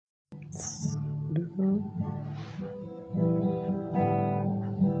Good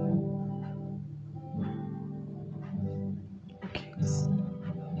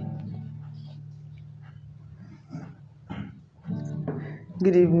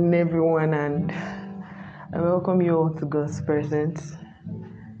evening, everyone, and I welcome you all to God's presence.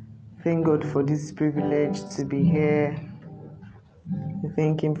 Thank God for this privilege to be here. We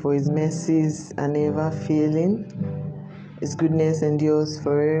thank Him for His mercies are never failing. His goodness endures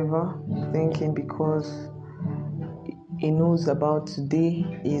forever. Thank Him because He knows about today.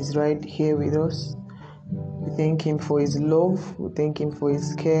 He is right here with us. We thank Him for His love. We thank Him for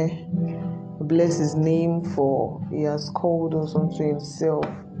His care. We bless His name for He has called us unto Himself.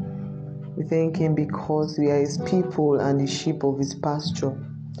 We thank Him because we are His people and the sheep of His pasture.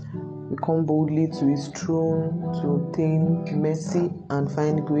 We come boldly to His throne to obtain mercy and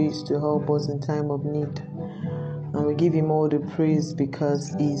find grace to help us in time of need. And we give Him all the praise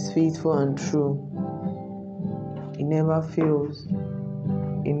because He is faithful and true. He never fails.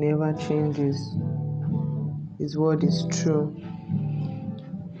 He never changes. His word is true,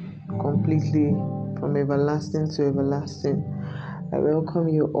 completely from everlasting to everlasting. I welcome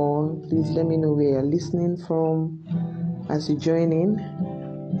you all. Please let me know where you're listening from as you join in.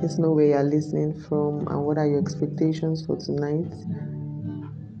 Let us know where you're listening from and what are your expectations for tonight.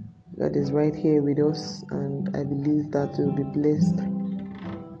 God is right here with us, and I believe that you'll be blessed.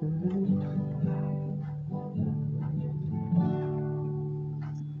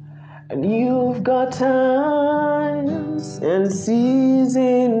 And you've got times and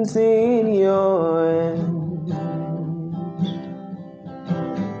seasons in your hand.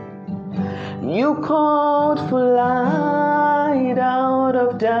 You called for light out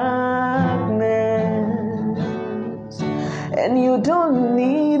of darkness, and you don't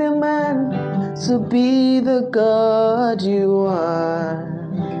need a man to be the God you are.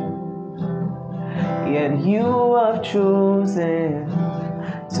 Yet you have chosen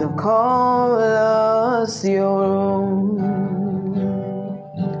to call us your own.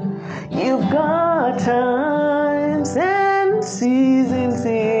 You've got times and seasons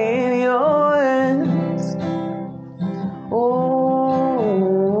in your hands. Oh,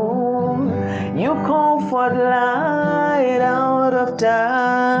 you comfort light out of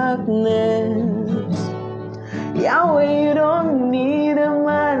darkness. Yahweh, you don't need a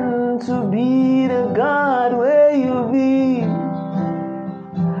man to be the God where you be.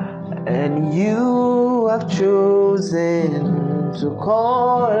 And you have chosen to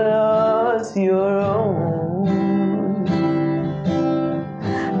call us your own.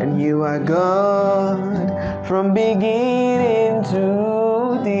 And you are God from beginning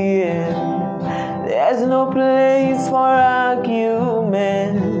to the end. There's no place for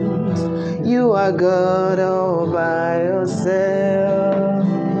argument. You are God all by yourself.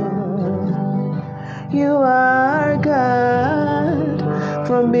 You are God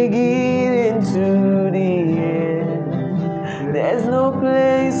from beginning to the end. There's no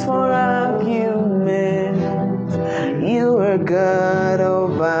place for argument. You are God all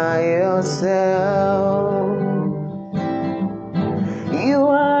by yourself. You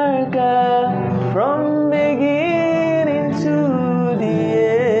are God from beginning to the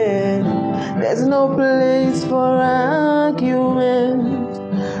end. There's no place for argument.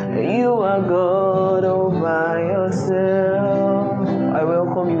 You are God all by yourself. I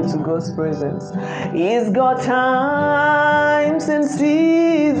welcome you to God's presence. He's got times and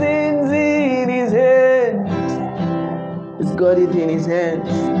seasons in His hands. He's got it in His hands.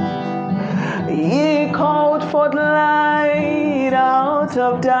 He called forth light out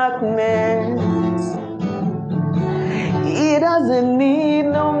of darkness. He doesn't need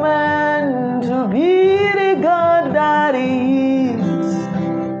no man to be the God that He is.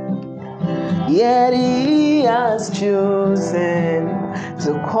 Yet He has chosen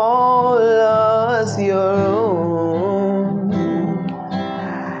to call us your own.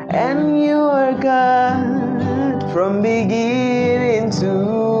 And you are God from beginning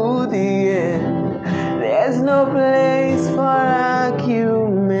to the end. There's no place for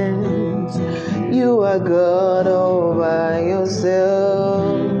argument. You are God all by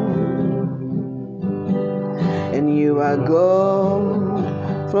yourself. And you are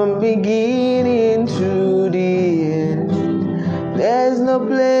God from beginning to the end. There's no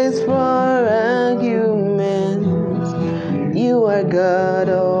place for argument. You are God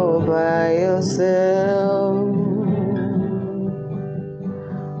all by yourself.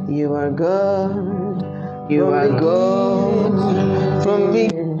 You are God. You are God from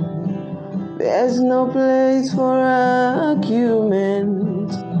beginning. There's no place for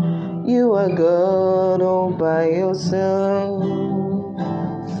argument. You are God all by yourself.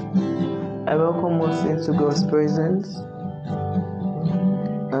 I welcome us into God's presence,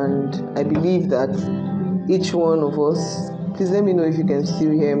 and I believe that each one of us, please let me know if you can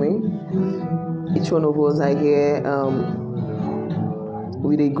still hear me. Each one of us are here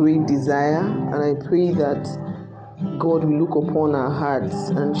with a great desire, and I pray that God will look upon our hearts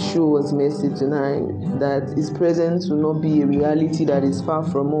and show us mercy tonight, that His presence will not be a reality that is far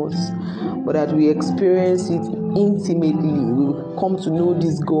from us, but that we experience it intimately. We will come to know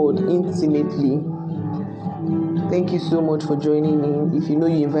this God intimately. Thank you so much for joining me. If you know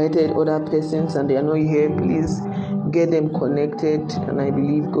you invited other persons and they are not here, please get them connected, and I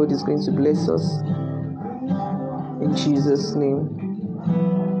believe God is going to bless us. In Jesus' name.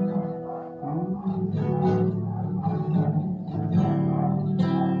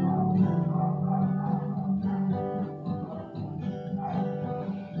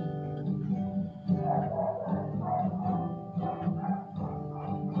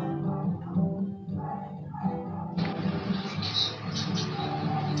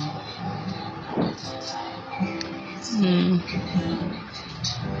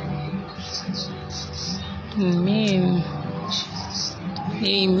 Amen.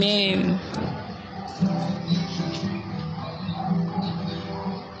 Amen.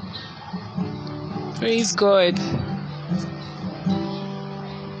 Praise God.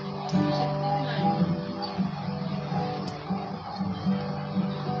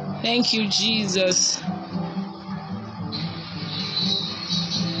 Thank you, Jesus.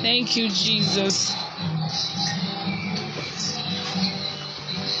 Thank you, Jesus.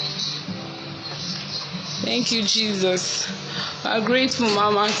 Thank you, Jesus. We're grateful,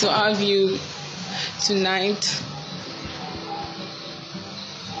 Mama, to have you tonight.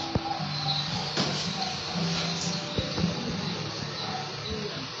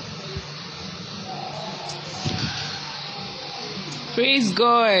 Praise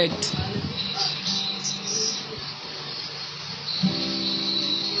God.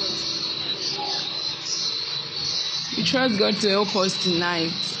 We trust God to help us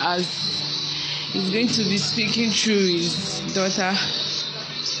tonight as He's going to be speaking through His daughter.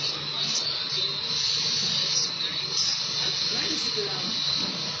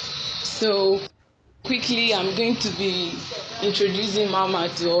 So quickly, I'm going to be introducing Mama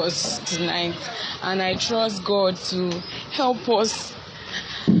to us tonight, and I trust God to help us.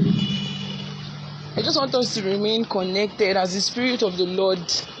 I just want us to remain connected as the Spirit of the Lord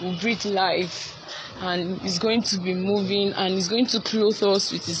will breathe life, and is going to be moving, and is going to clothe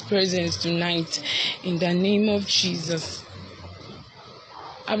us with His presence tonight in the name of Jesus.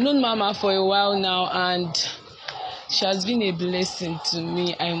 I've known Mama for a while now, and she has been a blessing to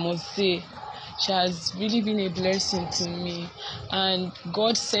me, I must say. She has really been a blessing to me, and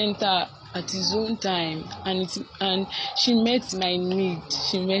God sent her at His own time, and she met my need.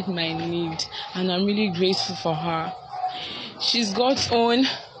 She met my need, and I'm really grateful for her. She's God's own.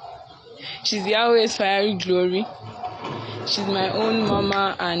 She's Yahweh's fiery glory. She's my own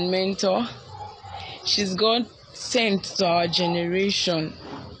mama and mentor. She's God sent to our generation.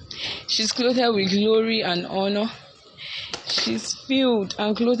 She's clothed with glory and honor. She's filled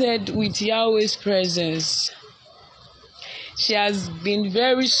and clothed with Yahweh's presence. She has been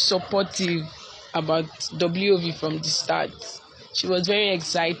very supportive about WOV from the start. She was very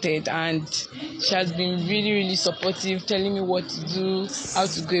excited, and she has been really, really supportive, telling me what to do, how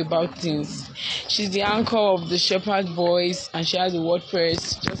to go about things. She's the anchor of the Shepherd Boys, and she has a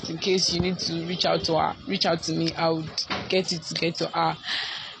WordPress. Just in case you need to reach out to her, reach out to me. I would get it to get to her.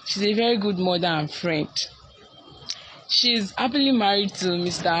 She's a very good mother and friend. She's happily married to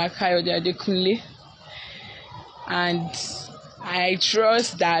Mr. Kayode Adekunle, and I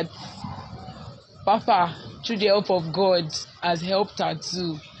trust that Papa, through the help of God, has helped her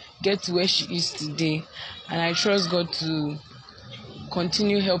to get to where she is today, and I trust God to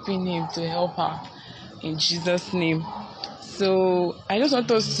continue helping him to help her in Jesus' name. So I just want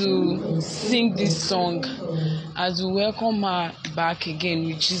us to sing this song as we welcome her back again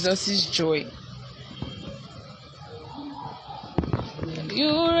with Jesus' joy.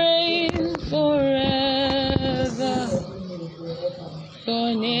 You reign forever.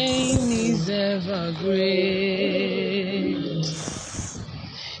 Your name is ever great.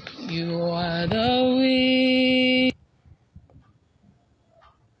 You are the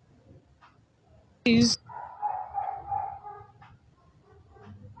ways.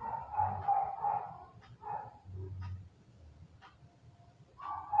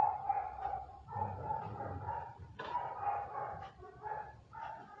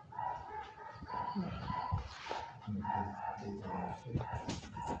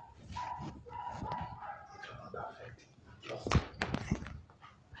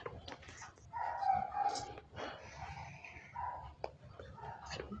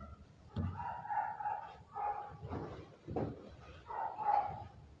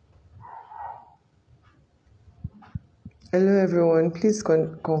 Hello everyone, please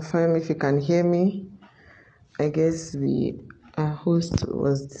confirm if you can hear me. I guess our host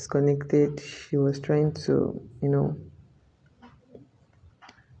was disconnected. She was trying to,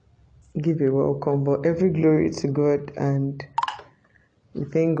 give a welcome, but every glory to God, and we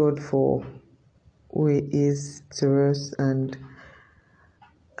thank God for who He is to us. And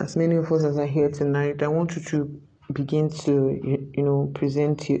as many of us as are here tonight, I want you to begin to,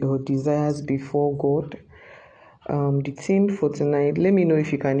 present your desires before God. The theme for tonight, let me know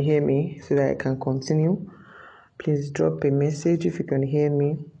if you can hear me so that I can continue. Please drop a message if you can hear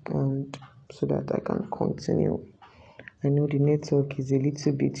me, and so that I can continue. I know the network is a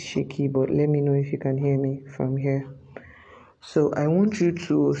little bit shaky, but let me know if you can hear me from here. So I want you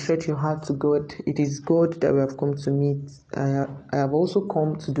to set your heart to God. It is God that we have come to meet. I have also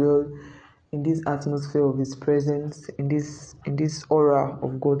come to dwell in this atmosphere of His presence, in this aura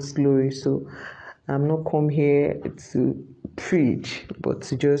of God's glory. So I'm not come here to preach, but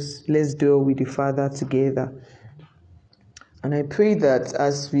to just let's dwell with the Father together. And I pray that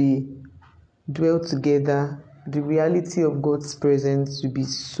as we dwell together, the reality of God's presence will be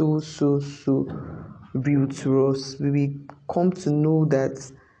so real to us. We will come to know that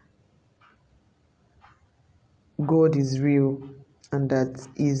God is real and that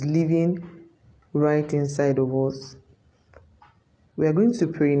He is living right inside of us. We are going to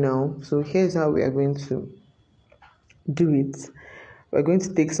pray now. So here's how we are going to do it. We're going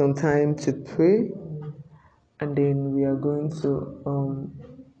to take some time to pray, and then we are going to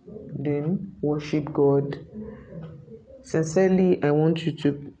then worship God. Sincerely, I want you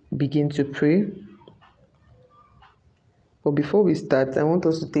to begin to pray. But before we start, I want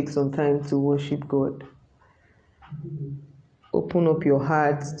us to take some time to worship God. Open up your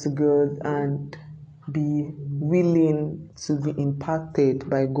heart to God and be willing to be impacted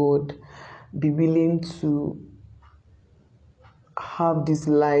by God. Be willing to have this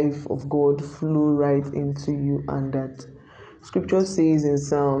life of God flow right into you, and that Scripture says in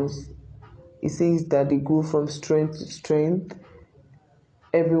Psalms, it says that they go from strength to strength.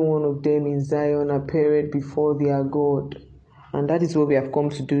 Every one of them in Zion appeared before their God. And that is what we have come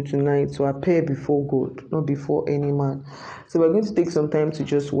to do tonight, to appear before God, not before any man. So we're going to take some time to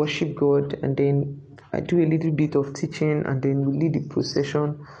just worship God, and then I do a little bit of teaching, and then we lead the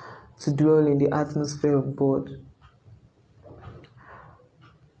procession to dwell in the atmosphere of God.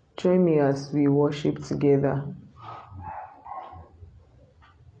 Join me as we worship together.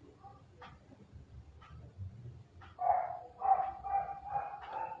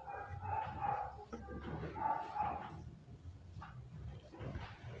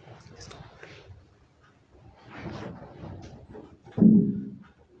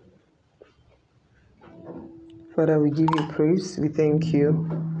 Father, we give you praise. We thank you.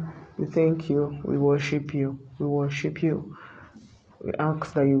 We thank you. We worship you. We worship you. We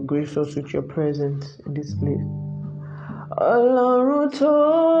ask that you grace us with your presence in this place. Ọlọ́run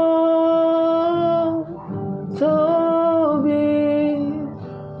tóbi,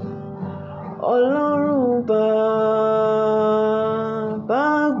 Ọlọ́run bàbá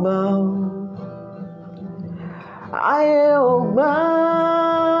àgbà o, ayé ò gbà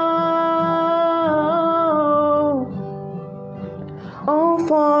ó ń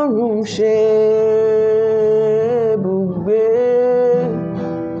fọ̀run ṣe ibùgbé,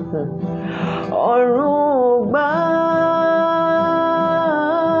 ọ̀run ò gbà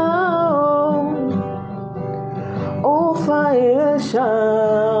ó fàyè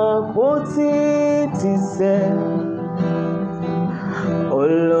ṣàpótí tìsẹ̀.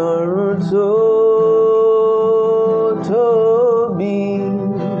 Ọlọ́run tóbi,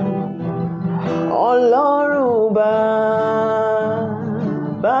 Ọlọ́run bàbá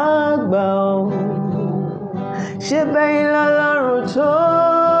àgbà o, ṣé bẹ́yìn lọ́lọ́run tó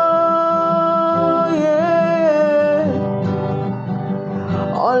yẹ.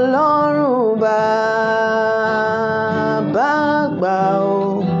 Ọlọ́run bàbá àgbà o,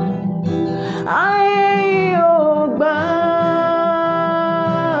 ayé ò gbà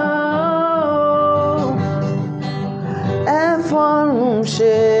ẹ fọ̀run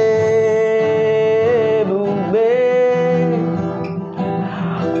ṣe ibùgbé,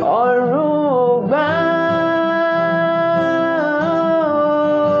 ọ̀run ò gbà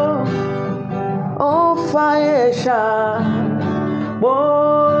ó fàyè ṣàpótí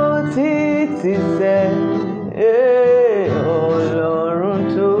tìsẹ̀. Ọlọ́run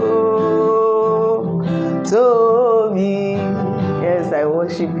tóbi. Yes, I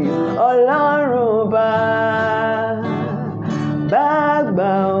worship you. Ọlọ́run bàbá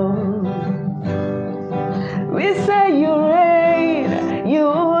àgbà o. We say you reign, you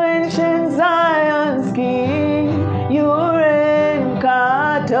ancient Zion's king, you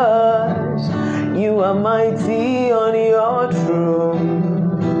Kadosh, you are mighty on your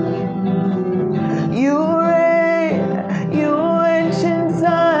throne. You reign, you ancient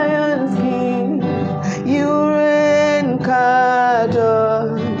Zion's King. You reign,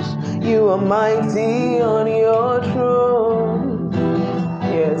 Kadosh, you are mighty on your throne.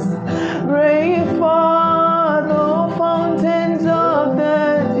 Yes, rain for the fountains of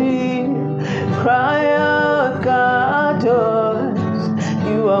the deep. Cry out, Kadosh,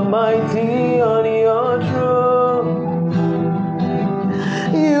 you are mighty on your throne.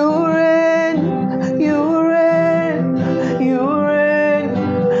 You reign, you reign, you reign,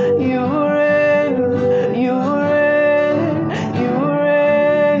 you reign, you reign, you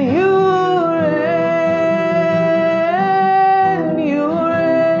reign, you reign, you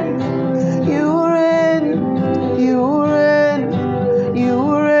reign, you reign, you reign, you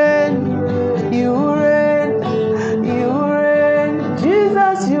reign, you reign, you reign,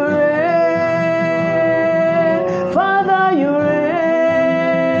 Jesus, you reign, Father, you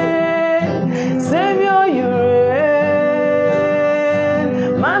reign, Savior, you reign,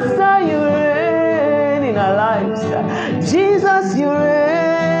 Master, you reign in our lives, Jesus, you reign,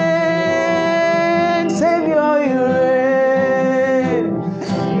 Savior, you reign.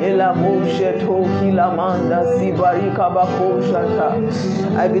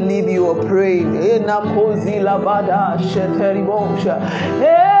 I believe you are praying.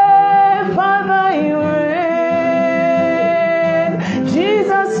 Hey, Father, you reign.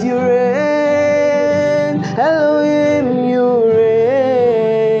 Jesus, you reign. Elohim, you reign.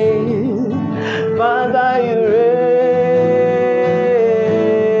 Father, you reign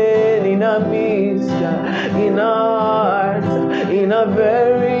in our midst, in our hearts, in a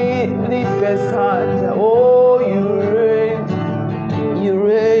very deepest heart. Oh, you reign, you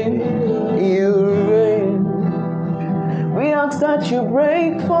reign, you reign. We ask that you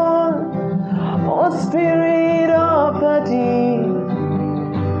break forth, oh Spirit of the deep.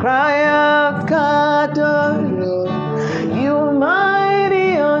 Cry out, Kadosh, you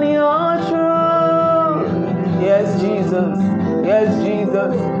mighty on your throne. Yes, Jesus, yes,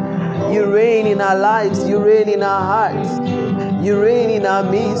 Jesus. You reign in our lives, you reign in our hearts, you reign in our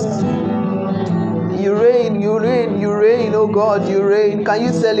midst. You reign, you reign, you reign, oh God, you reign. Can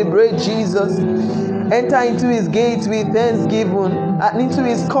you celebrate Jesus? Enter into his gates with thanksgiving and into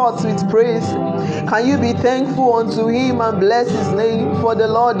his courts with praise. Can you be thankful unto him and bless his name? For the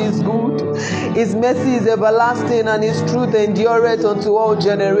Lord is good. His mercy is everlasting and his truth endureth unto all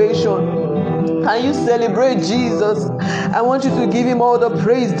generations. Can you celebrate Jesus? I want you to give him all the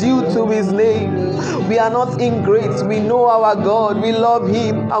praise due to his name. We are not ingrates. We know our God. We love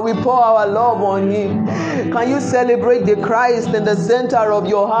him and we pour our love on him. Can you celebrate the Christ in the center of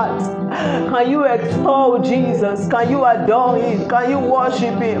your heart? Can you extol Jesus? Can you adore him? Can you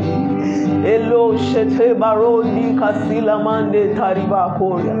worship him? Can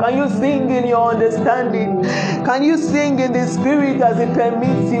you sing in your understanding? Can you sing in the spirit as it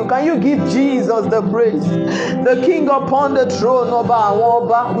permits you? Can you give Jesus the praise? The King upon the throne,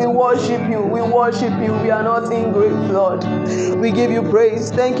 Oba, we worship you. We worship you. We are not ingrate, Lord. We give you praise.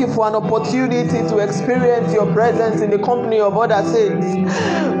 Thank you for an opportunity to experience your presence in the company of other saints.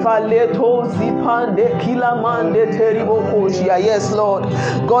 Yes, Lord.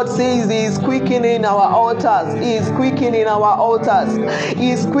 God says he is quickening our altars. He is quickening our altars.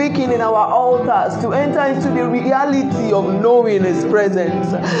 He is quickening our altars to enter into the reality of knowing his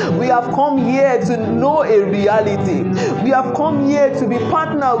presence. We have come here to know a reality. We have come here to be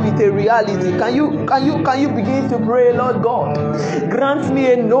partner with a reality. Can you begin to pray, Lord God? Grant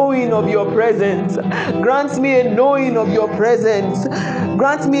me a knowing of your presence. Grant me a knowing of your presence.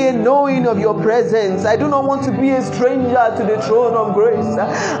 Grant me a knowing of your presence. I do not want to be a stranger to the throne of grace.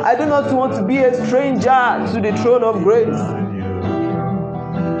 I do not want to be a stranger to the throne of grace.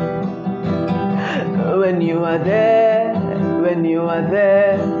 When you are there, when you are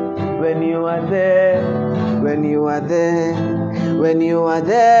there, when you are there, when you are there, when you are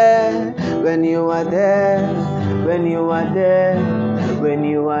there, when you are there, when you are there, when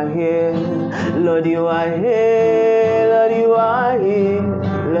you are here, Lord, you are here, Lord, you are here,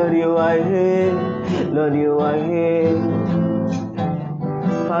 Lord, you are here, Lord, you are here.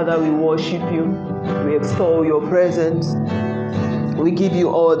 Father, we worship you. We extol your presence. We give you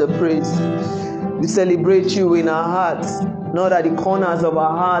all the praise. We celebrate you in our hearts, not at the corners of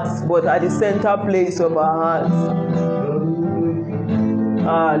our hearts, but at the center place of our hearts.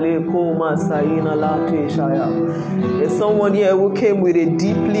 There's someone here who came with a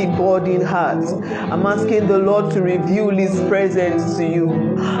deeply burdened heart. I'm asking the Lord to reveal His presence to you.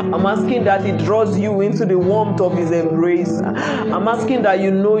 I'm asking that He draws you into the warmth of His embrace. I'm asking that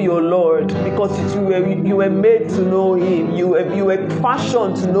you know your Lord, because you were made to know Him. You were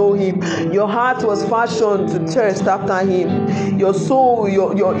fashioned to know Him. Your heart was fashioned to thirst after Him. Your soul,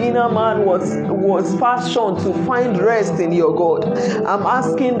 your inner man was fashioned to find rest in your God. I'm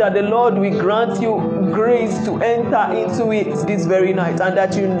asking that the Lord will grant you grace to enter into it this very night, and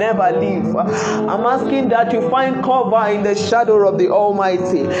that you never leave. I'm asking that you find cover in the shadow of the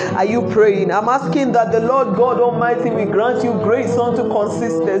Almighty. Are you praying? I'm asking that the Lord God Almighty will grant you grace unto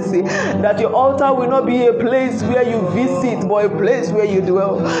consistency, that your altar will not be a place where you visit, but a place where you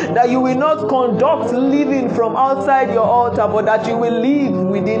dwell. That you will not conduct living from outside your altar, but that you will live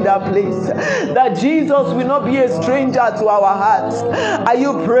within that place. That Jesus will not be a stranger to our hearts. Are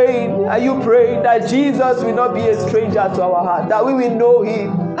you praying? Are you praying that Jesus will not be a stranger to our heart? That we will know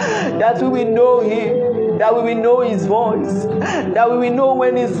Him. That we will know Him. That we will know His voice. That we will know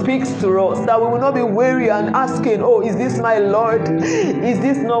when He speaks to us. That we will not be weary and asking, oh, is this my Lord? Is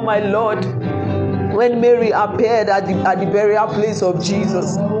this not my Lord? When Mary appeared at the burial place of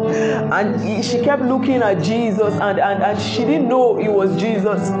Jesus, and she kept looking at Jesus, and she didn't know it was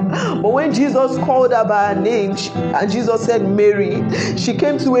Jesus. But when Jesus called her by her name, and Jesus said Mary, she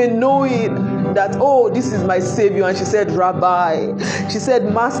came to a knowing that, oh, this is my Savior. And she said, Rabbi. She said,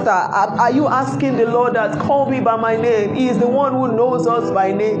 Master, are you asking the Lord that call me by my name? He is the one who knows us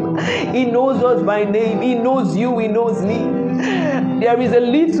by name. He knows us by name. He knows you. He knows me. There is a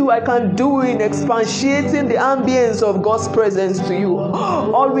little I can do in expatiating the ambience of God's presence to you.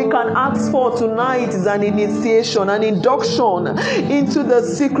 All we can ask for tonight is an initiation, an induction into the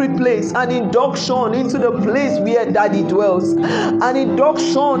secret place, an induction into the place where Daddy dwells, an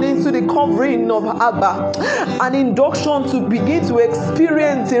induction into the covering of Abba, an induction to begin to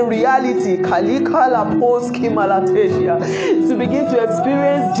experience in reality, to begin to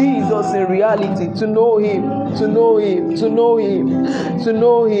experience Jesus in reality, to know Him, to know Him, to know Him, to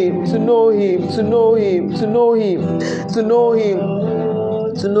know Him, to know Him, to know Him, to know Him, to know Him,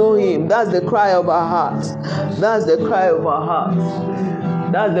 to know Him. That's the cry of our hearts. That's the cry of our hearts.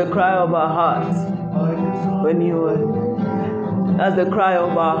 That's the cry of our hearts. That's the cry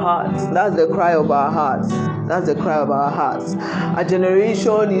of our hearts. That's the cry of our hearts. That's the cry of our hearts. Our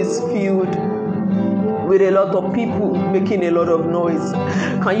generation is filled with a lot of people making a lot of noise.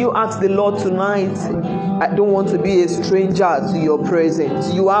 Can you ask the Lord tonight, I don't want to be a stranger to your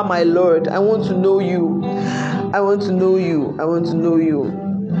presence. You are my Lord. I want to know you. I want to know you. I want to know you.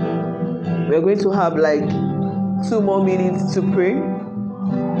 We're going to have like 2 more minutes to pray.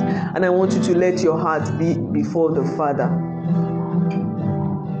 And I want you to let your heart be before the Father.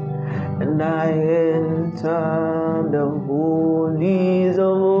 And I enter the holies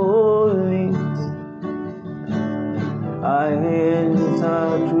of holies. I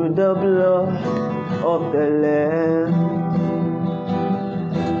enter through the blood of the Lamb.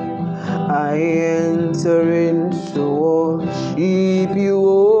 I enter in to worship you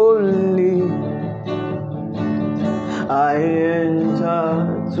only. I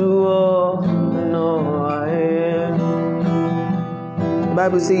enter to honor. I am. The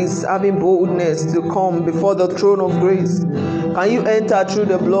Bible says, having boldness to come before the throne of grace. Can you enter through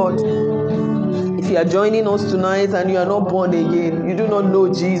the blood? If you are joining us tonight and you are not born again, you do not know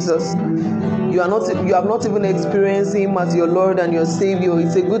Jesus, you have not even experienced Him as your Lord and your Savior,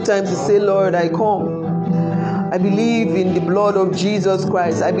 it's a good time to say, Lord, I come. I believe in the blood of Jesus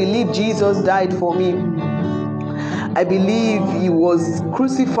Christ. I believe Jesus died for me. I believe He was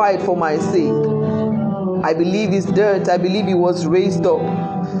crucified for my sake. I believe His death. I believe He was raised up.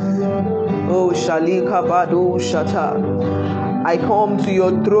 Oh, Shalika Bado Shata. I come to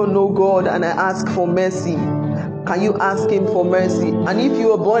your throne, O God, and I ask for mercy. Can you ask Him for mercy? And if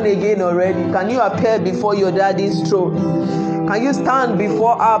you are born again already, can you appear before your daddy's throne? Can you stand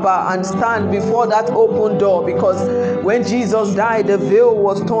before Abba and stand before that open door? Because when Jesus died, the veil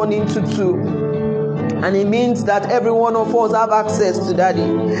was torn into two. And it means that every one of us have access to Daddy.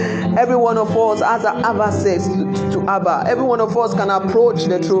 Every one of us have access to Abba. Every one of us can approach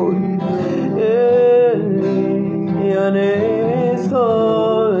the throne. Your name is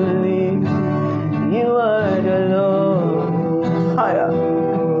holy. You are the Lord. Higher.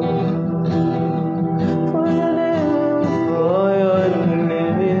 For your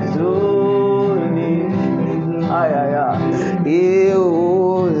name is holy. Higher.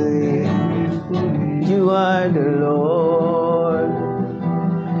 Holy. You are the Lord.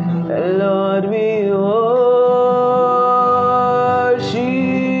 The Lord we worship.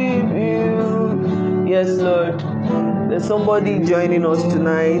 Yes, Lord. There's somebody joining us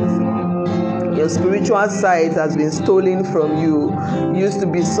tonight. Your spiritual sight has been stolen from you. It used to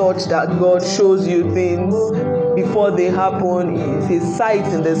be such that God shows you things before they happen. It's a sight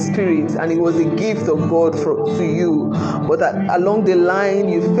in the spirit, and it was a gift of God to you. But along the line,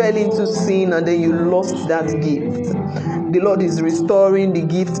 you fell into sin, and then you lost that gift. The Lord is restoring the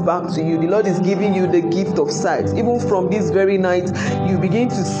gift back to you. The Lord is giving you the gift of sight. Even from this very night, you begin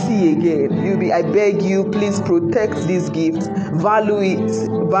to see again. I beg you, please protect this gift, value it,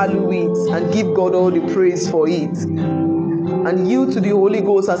 and give God all the praise for it. And yield to the Holy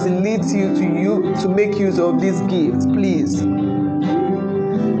Ghost as He leads you to make use of this gift, please.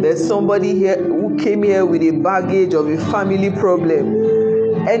 There's somebody here who came here with a baggage of a family problem.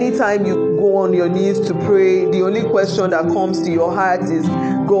 Anytime you go on your knees to pray, the only question that comes to your heart is,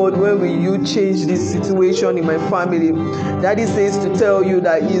 God, when will you change this situation in my family? Daddy says to tell you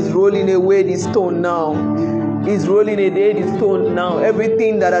that He's rolling away the stone now. He's rolling away the stone now.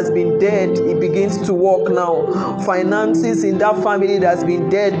 Everything that has been dead, it begins to walk now. Finances in that family that has been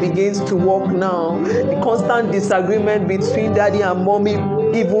dead begins to walk now. The constant disagreement between daddy and mommy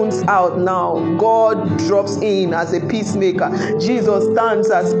evens out now. God drops in as a peacemaker. Jesus stands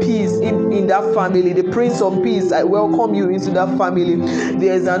as peace in that family. The Prince of Peace, I welcome you into that family.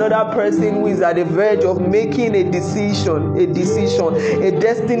 There is another person who is at the verge of making a decision, a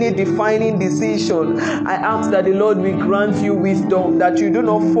destiny-defining decision. I ask that the Lord will grant you wisdom, that you do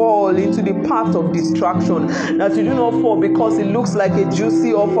not fall into the path of distraction, that you do not fall because it looks like a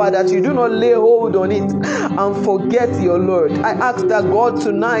juicy offer, that you do not lay hold on it and forget your Lord. I ask that God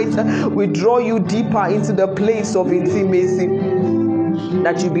tonight will draw you deeper into the place of intimacy,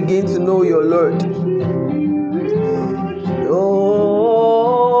 that you begin to know your Lord.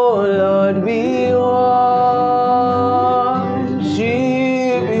 Oh Lord, we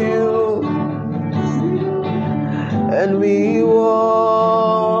worship you, and we worship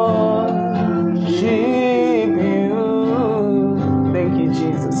you. Thank you,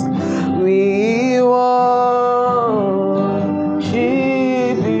 Jesus. We worship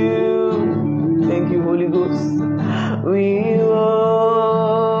you. Thank you, Holy Ghost. We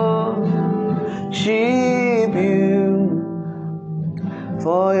worship you,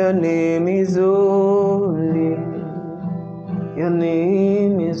 for your name is holy. Your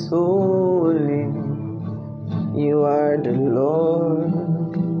name is holy. You are the Lord.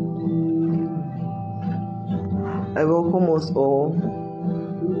 I welcome us all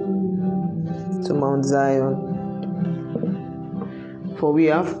to Mount Zion, for we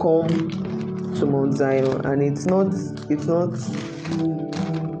have come to Mount Zion, and it's not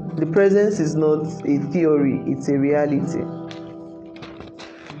the presence is not a theory, it's a reality.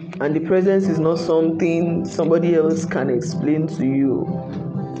 And the presence is not something somebody else can explain to you.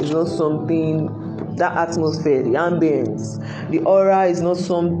 It's not something, that atmosphere, the ambience, the aura is not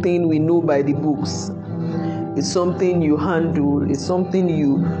something we know by the books. It's something you handle. It's something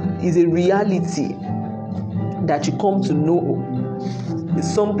is a reality that you come to know.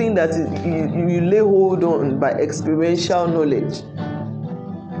 It's something that you lay hold on by experiential knowledge.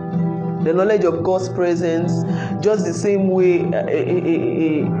 The knowledge of God's presence, just the same way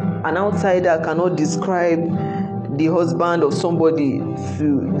an outsider cannot describe the husband of somebody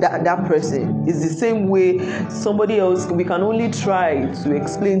to that person. It's the same way somebody else, we can only try to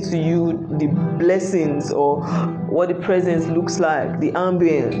explain to you the blessings or what the presence looks like, the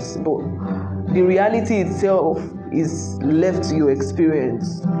ambience, but the reality itself is left to your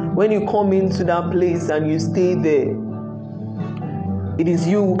experience. When you come into that place and you stay there, it is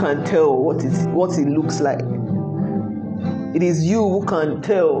you who can tell what it looks like. It is you who can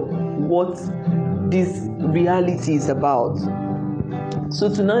tell what this reality is about. So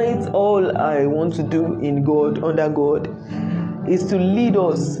tonight, all I want to do in God, under God, is to lead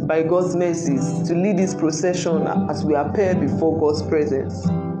us by God's mercies, to lead this procession as we appear before God's presence,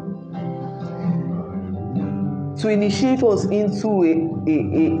 to initiate us into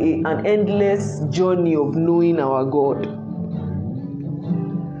an endless journey of knowing our God,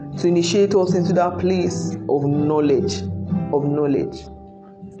 to initiate us into that place of knowledge.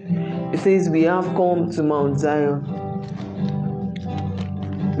 It says we have come to Mount Zion.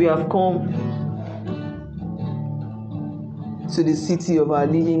 We have come to the city of our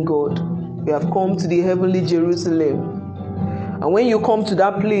living God. We have come to the heavenly Jerusalem. And when you come to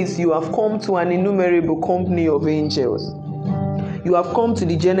that place, you have come to an innumerable company of angels. You have come to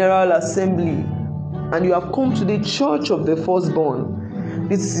the General Assembly, and you have come to the church of the firstborn.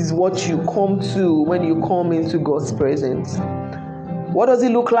 This is what you come to when you come into God's presence. What does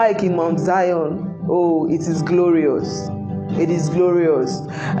it look like in Mount Zion? Oh, it is glorious. It is glorious.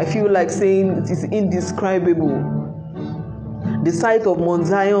 I feel like saying it is indescribable. The sight of Mount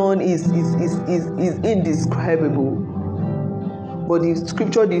Zion is indescribable. But the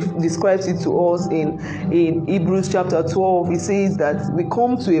scripture describes it to us in Hebrews chapter 12. It says that we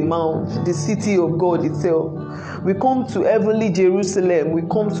come to a mount, the city of God itself. We come to heavenly Jerusalem. We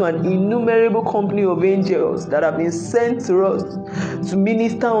come to an innumerable company of angels that have been sent to us to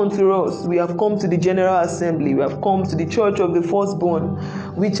minister unto us. We have come to the general assembly. We have come to the church of the firstborn,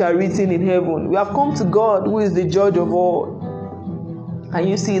 which are written in heaven. We have come to God, who is the judge of all. And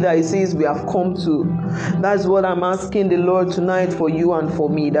you see that it says we have come to. That's what I'm asking the Lord tonight for you and for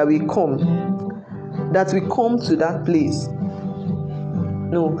me, that we come to that place.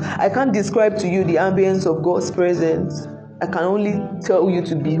 No, I can't describe to you the ambience of God's presence. I can only tell you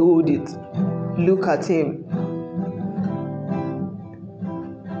to behold it. Look at Him.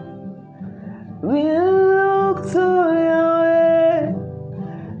 We look to Yahweh,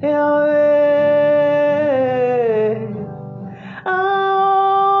 Yahweh.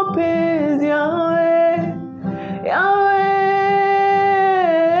 Our praise Yahweh, Yahweh.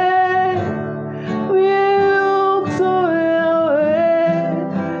 We look to Yahweh,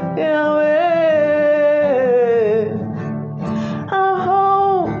 Yahweh. Our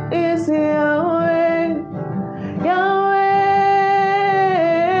hope is Yahweh, Yahweh.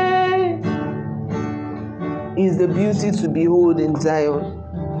 Is the beauty to behold in Zion.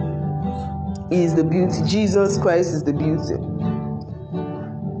 Is the beauty. Jesus Christ is the beauty.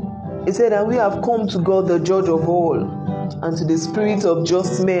 It said that we have come to God, the judge of all, and to the spirit of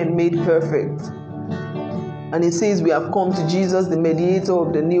just men made perfect. And it says we have come to Jesus, the mediator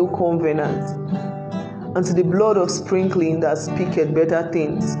of the new covenant, and to the blood of sprinkling that speaketh better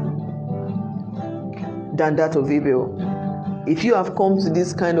things than that of Abel. If you have come to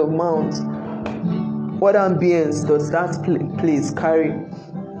this kind of mount, what ambience does that place carry?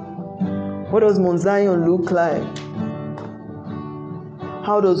 What does Mount Zion look like?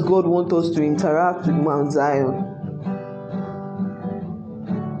 How does God want us to interact with Mount Zion?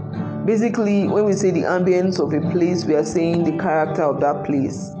 Basically, when we say the ambience of a place, we are saying the character of that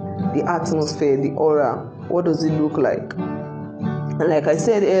place, the atmosphere, the aura. What does it look like? And like I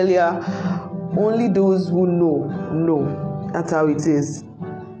said earlier, only those who know. That's how it is.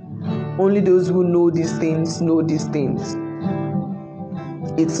 Only those who know these things know these things.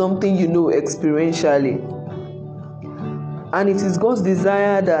 It's something you know experientially. And it is God's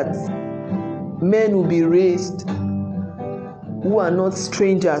desire that men will be raised who are not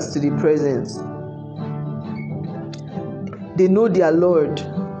strangers to the presence. They know their Lord.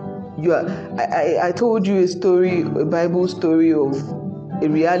 I told you a Bible story of a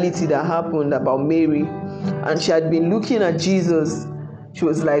reality that happened about Mary. And she had been looking at Jesus. She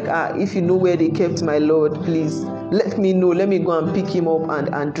was like, if you know where they kept my Lord, please let me know. Let me go and pick him up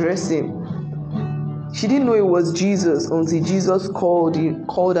and dress him. She didn't know it was Jesus until Jesus called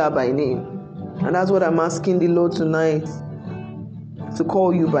her by name. And that's what I'm asking the Lord tonight. To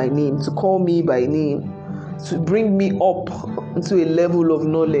call you by name, to call me by name, to bring me up into a level of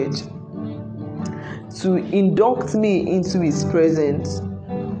knowledge, to induct me into His presence,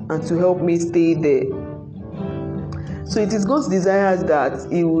 and to help me stay there. So it is God's desire that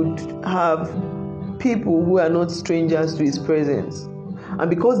He would have people who are not strangers to His presence. And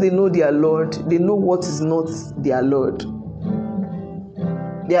because they know their Lord, they know what is not their Lord.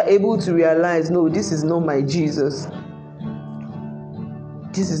 They are able to realize, no, this is not my Jesus.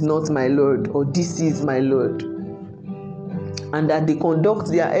 This is not my Lord, or this is my Lord. And that they conduct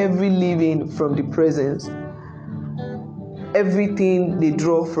their every living from the presence. Everything they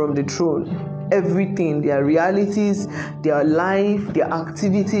draw from the throne. Everything, their realities, their life, their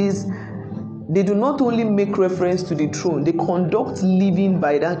activities. They do not only make reference to the throne, they conduct living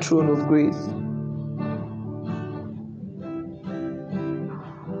by that throne of grace.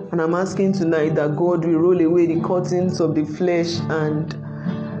 And I'm asking tonight that God will roll away the curtains of the flesh and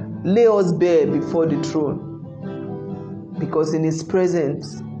lay us bare before the throne. Because in His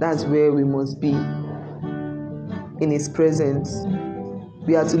presence, that's where we must be. In His presence.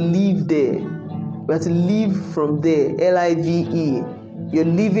 We are to live there. We are to live from there. L-I-V-E. Your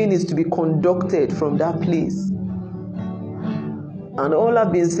living is to be conducted from that place. And all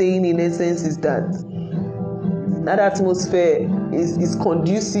I've been saying in essence is that atmosphere is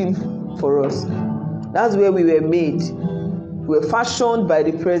conducive for us. That's where we were made. We were fashioned by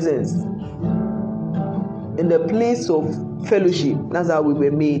the presence. In the place of fellowship, that's how we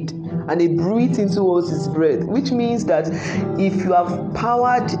were made. And He breathed into us His breath, which means that if you have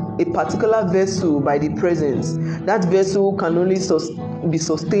powered a particular vessel by the presence, that vessel can only be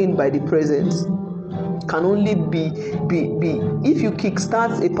sustained by the presence. can only be if you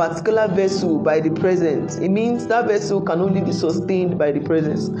kickstart a particular vessel by the presence, it means that vessel can only be sustained by the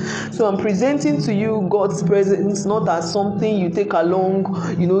presence. So I'm presenting to you God's presence not as something you take along,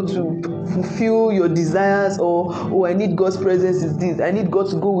 to fulfill your desires, or I need God's presence is this, I need God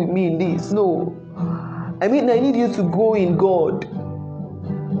to go with me in this. No, I need you to go in God.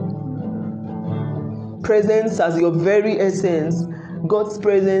 Presence as your very essence, God's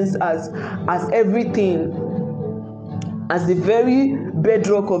presence as everything, as the very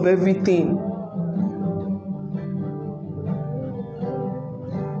bedrock of everything.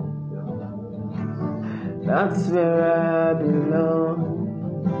 That's where I belong,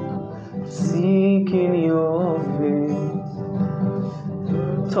 seeking your face,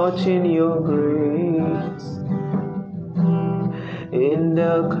 touching your grace, in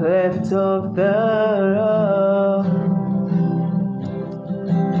the cleft of the rock,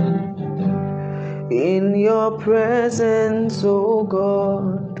 in your presence, oh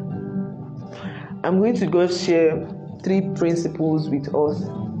God. I'm going to just share 3 principles with us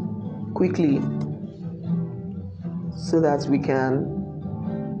quickly so that we can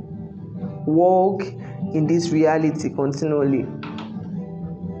walk in this reality continually.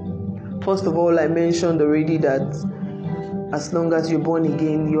 First of all, I mentioned already that as long as you're born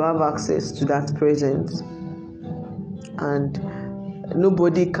again, you have access to that presence, and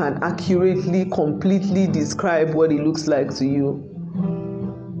nobody can accurately, completely describe what it looks like to you.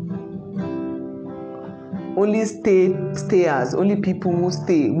 Only stayers, only people who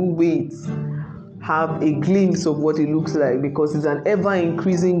stay, who wait, have a glimpse of what it looks like, because it's an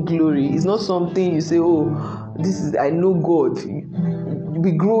ever-increasing glory. It's not something you say, I know God.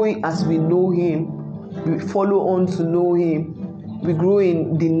 We grow as we know Him. We follow on to know Him. We grow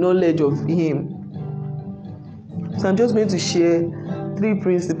in the knowledge of Him. So I'm just going to share 3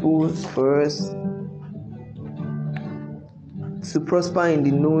 principles for us to prosper in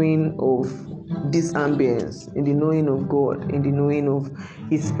the knowing of this ambience, in the knowing of God, in the knowing of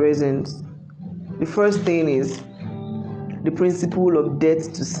His presence. The first thing is the principle of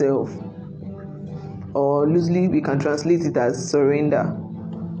death to self, or loosely we can translate it as surrender.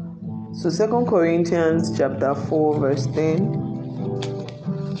 So 2 Corinthians chapter 4 verse 10.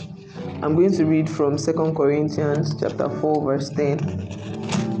 I'm going to read from 2 Corinthians chapter 4 verse 10.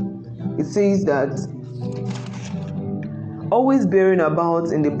 It says that, always bearing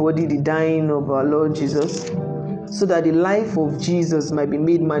about in the body the dying of our Lord Jesus, so that the life of Jesus might be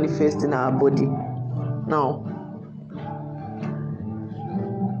made manifest in our body. Now,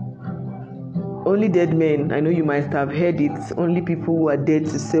 only dead men, I know you might have heard it, only people who are dead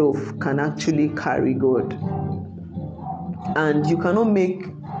to self can actually carry God. And you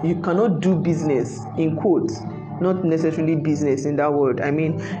cannot do business, in quotes, not necessarily business in that word.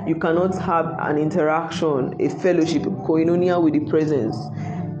 You cannot have an interaction, a fellowship, koinonia with the presence,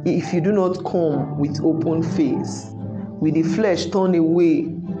 if you do not come with open face, with the flesh torn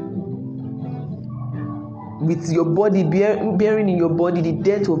away, with your body bearing in your body the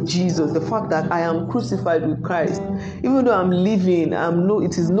death of Jesus, the fact that I am crucified with Christ. Even though I'm living,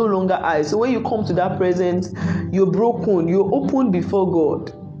 it is no longer I. So when you come to that presence, you're broken, you're open before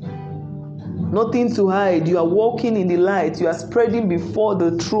God. Nothing to hide. You are walking in the light. You are spreading before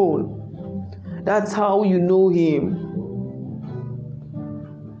the throne. That's how you know Him.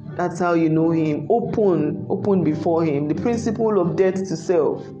 That's how you know Him. Open before Him. The principle of death to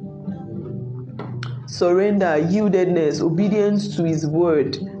self. Surrender, yieldedness, obedience to His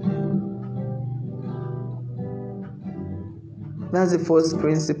word. That's the first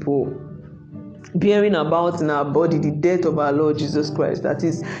principle. Bearing about in our body the death of our Lord Jesus Christ. That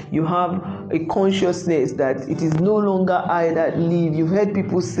is, you have a consciousness that it is no longer I that live. You've heard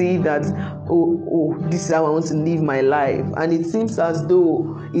people say that, this is how I want to live my life. And it seems as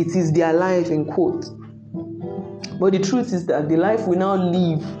though it is their life, in quote. But the truth is that the life we now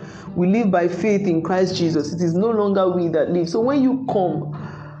live, we live by faith in Christ Jesus. It is no longer we that live. So when you come,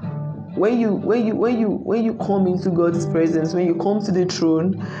 when you come into God's presence, when you come to the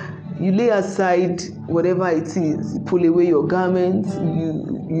throne, you lay aside whatever it is. You pull away your garments.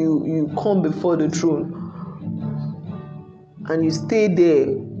 You come before the throne, and you stay there,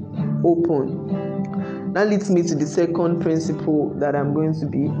 open. That leads me to the second principle that I'm going to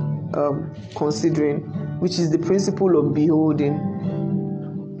be considering, which is the principle of beholding.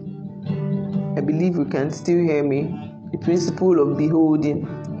 I believe you can still hear me. The principle of beholding.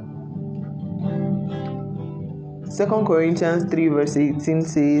 2 Corinthians 3 verse 18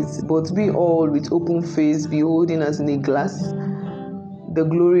 says, but we all with open face, beholding as in a glass the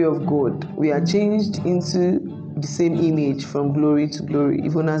glory of God, we are changed into the same image from glory to glory,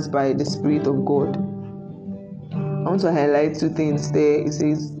 even as by the Spirit of God. want to highlight two things there. It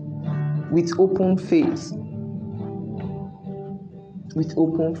says, with open face. With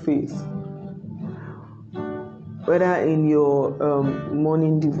open face. Whether in your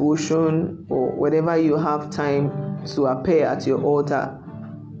morning devotion or whenever you have time to appear at your altar,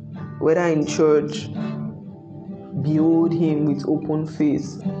 whether in church, behold him with open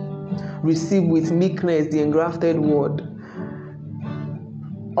face. Receive with meekness the engrafted word.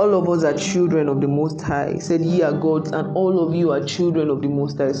 All of us are children of the Most High. He said, ye are gods, and all of you are children of the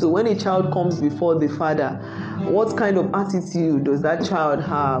Most High. So when a child comes before the Father, what kind of attitude does that child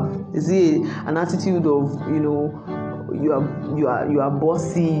have? Is it an attitude of, you are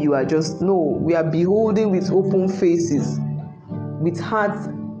bossy, you are just, no, we are beholding with open faces, with hearts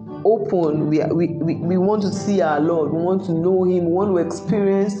open. We want to see our Lord, we want to know him, we want to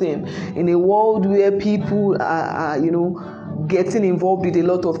experience him in a world where people are getting involved with a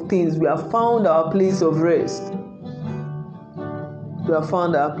lot of things. We have found our place of rest. We have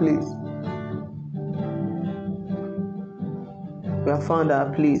found our place. We have found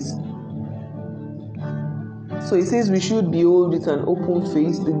our place. So it says we should behold with an open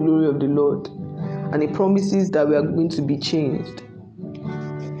face the glory of the Lord. And it promises that we are going to be changed.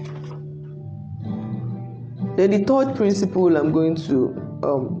 Then the third principle I'm going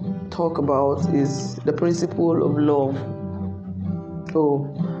to talk about is the principle of love. So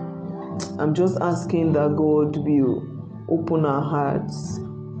I'm just asking that God will open our hearts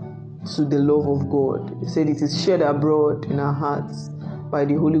to the love of God. He said it is shed abroad in our hearts by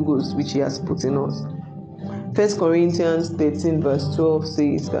the Holy Ghost which he has put in us. 1 Corinthians 13 verse 12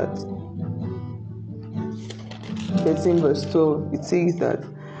 says that, 13 verse 12, it says that,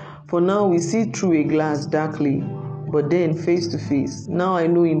 for now we see through a glass darkly, but then face to face. Now I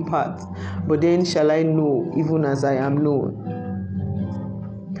know in part, but then shall I know even as I am known.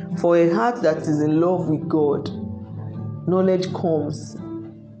 For a heart that is in love with God, knowledge comes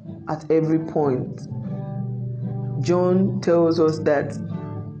at every point. John tells us that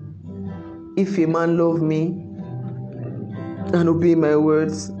if a man love me and obey my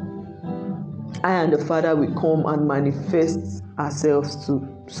words, I and the Father will come and manifest ourselves to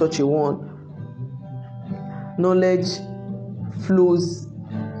such a one. Knowledge flows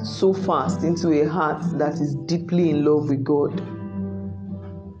so fast into a heart that is deeply in love with God.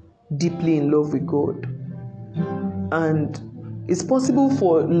 Deeply in love with God. And it's possible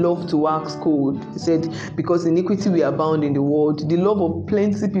for love to wax cold. He said, because iniquity will abound in the world, the love of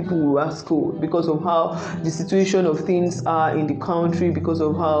plenty people will wax cold because of how the situation of things are in the country, because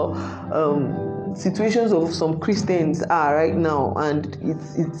of how situations of some Christians are right now, and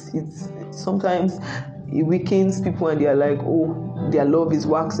it's sometimes it weakens people and they are like, oh, their love is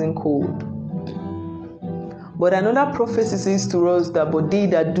waxing cold. But another prophecy says to us that, but they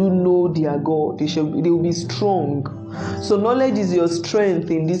that do know their God, they will be strong. So knowledge is your strength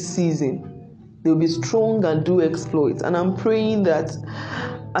in this season. They will be strong and do exploits. And I'm praying that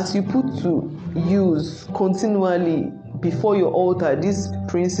as you put to use continually before your altar these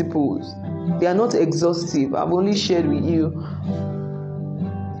principles, they are not exhaustive. I've only shared with you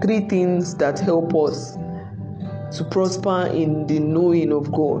 3 things that help us to prosper in the knowing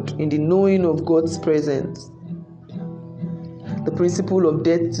of God, in the knowing of God's presence. The principle of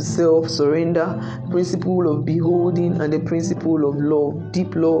death to self, surrender, principle of beholding, and the principle of love,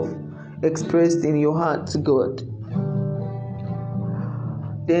 deep love expressed in your heart to God.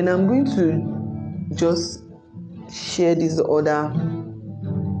 Then I'm going to just share these other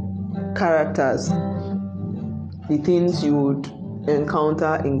characters, the things you would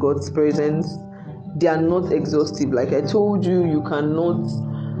encounter in God's presence. They are not exhaustive. Like I told you, you cannot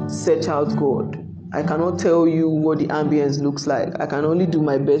search out God. I cannot tell you what the ambience looks like. I can only do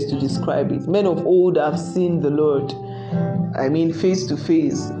my best to describe it. Men of old have seen the Lord. I mean, face to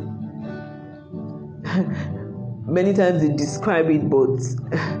face. Many times they describe it, but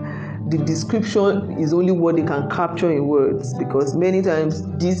the description is only what they can capture in words, because many times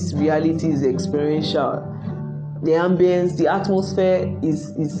this reality is experiential. The ambience, the atmosphere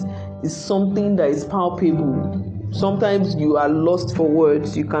is something that is palpable. Sometimes you are lost for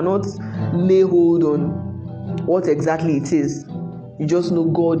words. You cannot lay hold on what exactly it is. You just know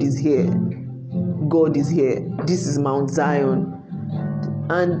God is here. God is here. This is Mount Zion.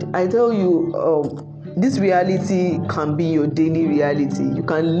 And I tell you, this reality can be your daily reality. You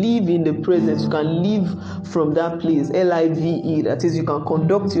can live in the presence. You can live from that place. LIVE. That is, you can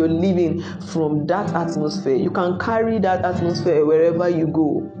conduct your living from that atmosphere. You can carry that atmosphere wherever you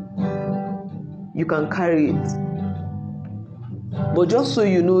go. You can carry it. But just so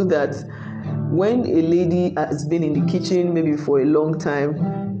you know that when a lady has been in the kitchen maybe for a long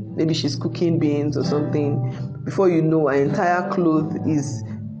time, maybe she's cooking beans or something, Before you know, our entire cloth is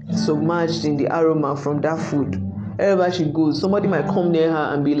submerged in the aroma from that food. Wherever she goes, somebody might come near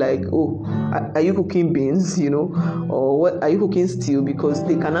her and be like, oh, are you cooking beans, or what, are you cooking stew? Because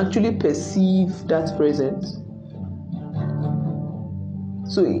they can actually perceive that presence.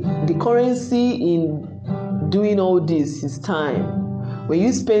 So the currency in doing all this is time. When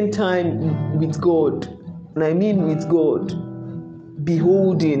you spend time with God, and I mean with God,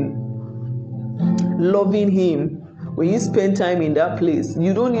 beholding, loving Him, when you spend time in that place,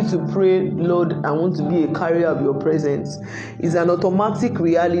 you don't need to pray, Lord, I want to be a carrier of your presence. It's an automatic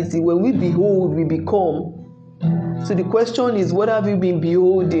reality. When we behold, we become. So the question is, what have you been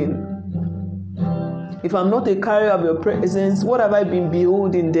beholding? If I'm not a carrier of your presence, what have I been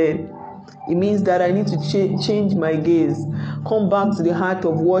beholding then? It means that I need to change my gaze, come back to the heart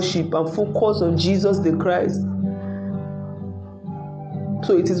of worship and focus on Jesus the Christ.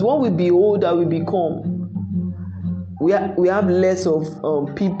 So it is what we behold that we become. We have less of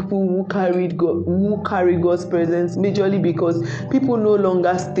people who carry God's presence, majorly because people no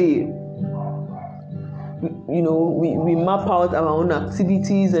longer stay. We map out our own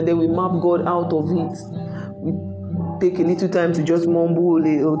activities and then we map God out of it. We take a little time to just mumble,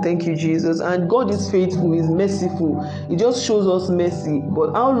 oh, thank you, Jesus. And God is faithful, He's merciful. He just shows us mercy.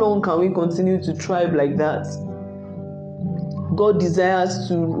 But how long can we continue to thrive like that? God desires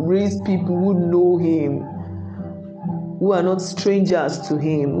to raise people who know Him, who are not strangers to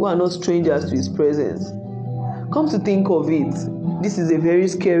Him, who are not strangers to His presence. Come to think of it, this is a very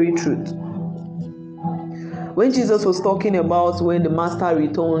scary truth. When Jesus was talking about when the master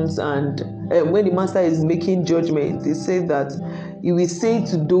returns and when the master is making judgment, He said that He will say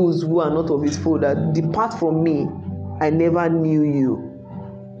to those who are not of His fold that, depart from me, I never knew you.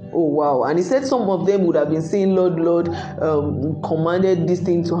 Oh wow. And He said some of them would have been saying, Lord, commanded this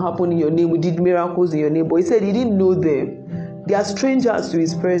thing to happen in your name, we did miracles in your name. But He said He didn't know them. They are strangers to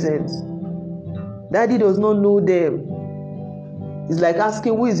His presence. Daddy does not know them. It's like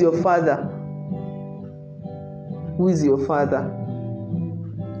asking, who is your father? Who is your father?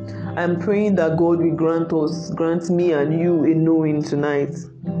 I'm praying that God will grant me and you a knowing tonight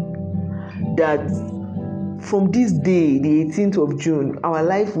that from this day, the 18th of June, our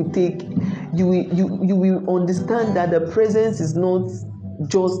life will take, you will understand that the presence is not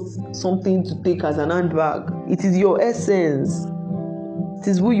just something to take as an handbag. It is your essence. It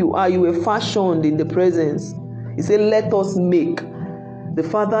is who you are. You were fashioned in the presence. He said, let us make. The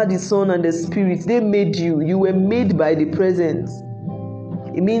Father, the Son, and the Spirit, they made you. You were made by the presence.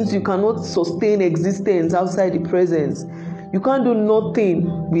 It means you cannot sustain existence outside the presence. You can't do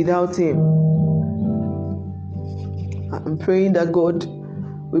nothing without Him. I'm praying that God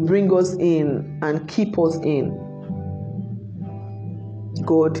will bring us in and keep us in.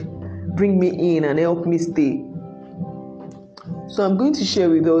 God, bring me in and help me stay. So I'm going to share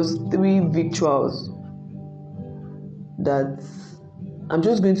with us 3 victuals that I'm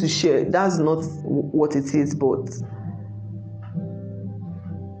just going to share. That's not what it is, but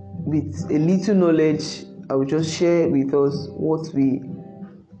with a little knowledge, I will just share with us what we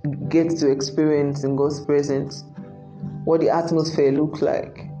get to experience in God's presence, what the atmosphere looks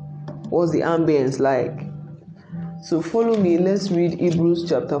like, what's the ambience like. So follow me. Let's read Hebrews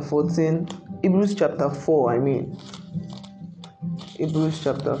chapter 4, Hebrews chapter 4,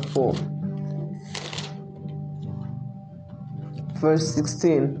 verse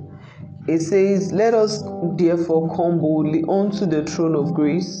 16. It says, let us therefore come boldly unto the throne of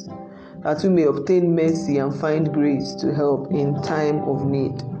grace, that we may obtain mercy and find grace to help in time of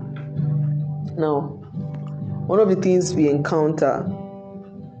need. Now, one of the things we encounter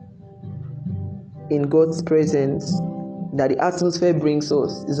in God's presence that the atmosphere brings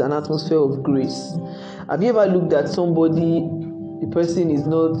us is an atmosphere of grace. Have you ever looked at somebody, the person is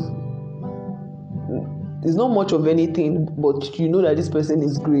not much of anything, but you know that this person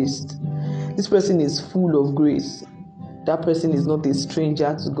is graced. This person is full of grace. That person is not a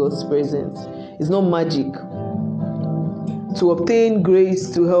stranger to God's presence. It's not magic. To obtain grace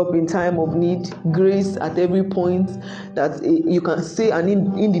to help in time of need, grace at every point, that you can say an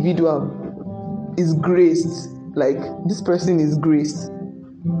individual is graced, like this person is graced.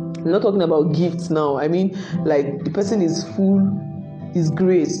 I'm not talking about gifts now. I mean, like the person is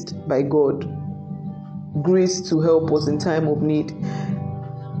graced by God. Grace to help us in time of need.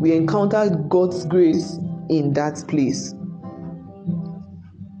 We encounter God's grace in that place.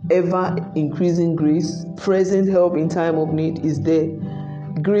 Ever increasing grace, present help in time of need is there.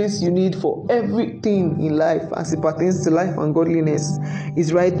 Grace you need for everything in life as it pertains to life and godliness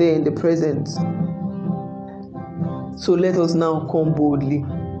is right there in the present. So let us now come boldly.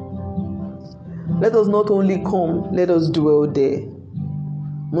 Let us not only come, let us dwell there.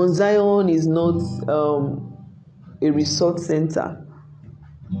 Mount Zion is not a resort center.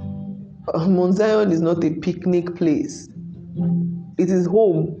 Mount Zion is not a picnic place. It is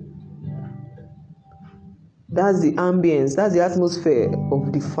home. That's the ambience, that's the atmosphere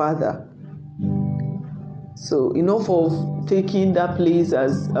of the Father. So enough of taking that place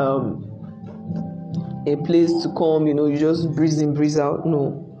as a place to come, you just breeze in, breeze out.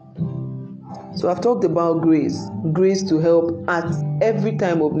 No. So I've talked about grace to help at every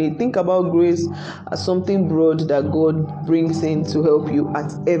time of need. Think about grace as something broad that God brings in to help you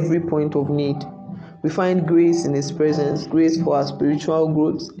at every point of need. We find grace in His presence, grace for our spiritual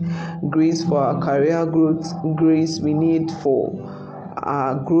growth, grace for our career growth, grace we need for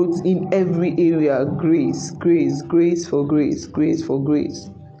our growth in every area. Grace for grace, grace for grace.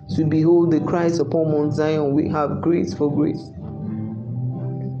 To behold the Christ upon Mount Zion, we have grace for grace.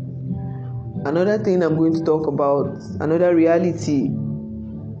 Another thing I'm going to talk about, another reality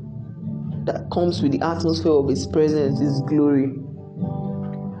that comes with the atmosphere of His presence is glory.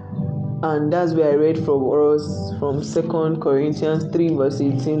 And that's where I read from us from 2 Corinthians 3 verse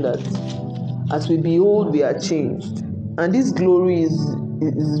 18 that as we behold, we are changed. And this glory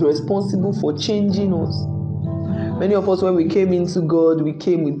is responsible for changing us. Many of us, when we came into God, we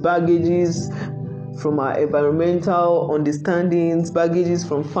came with baggages from our environmental understandings, baggages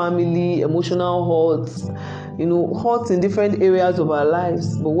from family, emotional hurts, hurts in different areas of our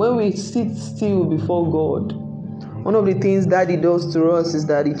lives. But when we sit still before God, one of the things that He does to us is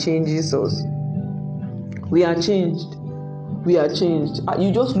that He changes us. We are changed. We are changed.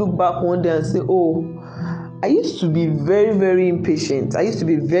 You just look back one day and say, oh, I used to be very, very impatient. I used to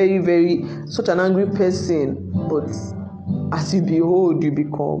be very, very such an angry person. But as you behold, you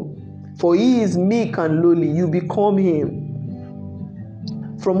become. For He is meek and lowly. You become Him.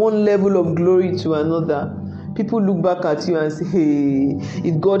 From one level of glory to another. People look back at you and say, hey,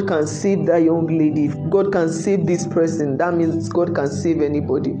 if God can save that young lady, if God can save this person, that means God can save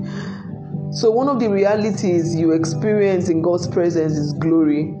anybody. So one of the realities you experience in God's presence is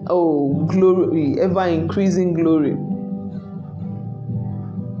glory. Oh, glory, ever increasing glory.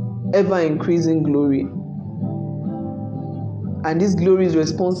 Ever increasing glory. And this glory is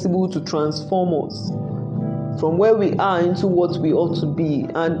responsible to transform us from where we are into what we ought to be,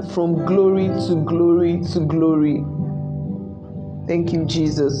 and from glory to glory to glory. Thank you,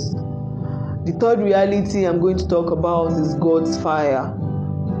 Jesus. The third reality I'm going to talk about is God's fire.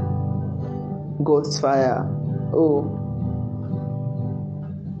 God's fire. Oh.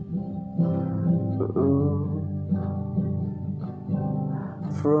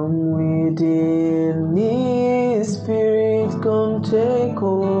 From within me, Spirit, come take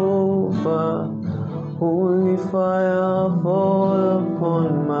over. Holy fire, fall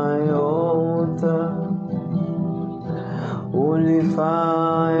upon my altar. Holy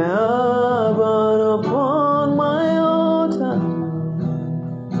fire, burn upon my altar.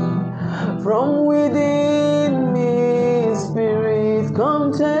 From within me, Spirit,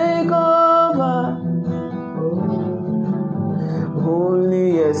 come take over.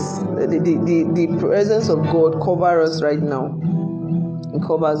 Holy, yes, the presence of God covers us right now. It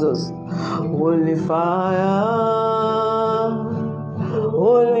covers us. Holy fire,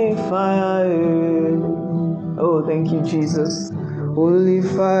 holy fire. Oh, thank you, Jesus. Holy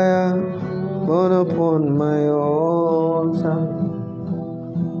fire, burn upon my altar.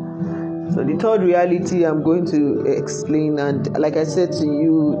 So the third reality I'm going to explain, and like I said to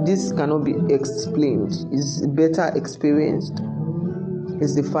you, this cannot be explained. It's better experienced.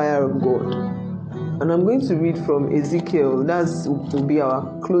 It's the fire of God. And I'm going to read from Ezekiel. That will be our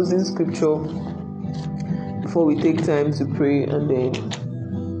closing scripture before we take time to pray, and then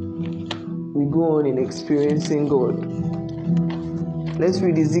we go on in experiencing God. Let's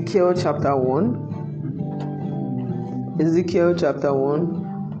read Ezekiel chapter 1. Ezekiel chapter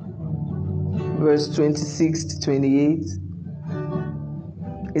 1, verse 26 to 28.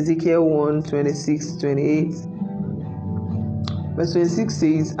 Ezekiel 1, 26 to 28. Verse 26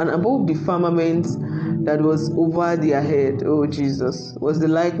 says, and above the firmament that was over their head, oh Jesus, was the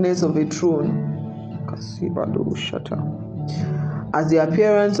likeness of a throne, as the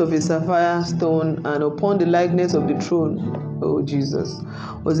appearance of a sapphire stone, and upon the likeness of the throne, oh Jesus,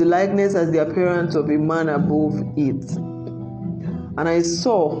 was the likeness as the appearance of a man above it. And I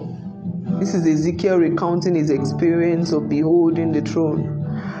saw, this is Ezekiel recounting his experience of beholding the throne.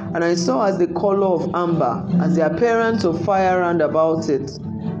 And I saw as the color of amber, as the appearance of fire round about it,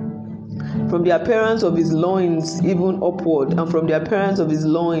 from the appearance of his loins even upward, and from the appearance of his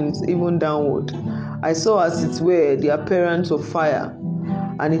loins even downward. I saw as it were the appearance of fire,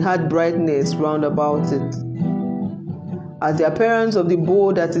 and it had brightness round about it. As the appearance of the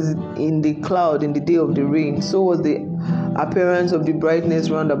bow that is in the cloud in the day of the rain, so was the appearance of the brightness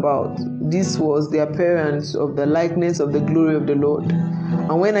round about. This was the appearance of the likeness of the glory of the Lord.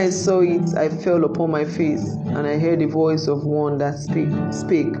 And when I saw it, I fell upon my face, and I heard the voice of one that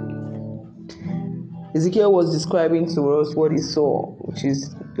spake. Ezekiel was describing to us what he saw, which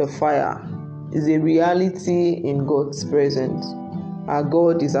is the fire. Is a reality in God's presence. Our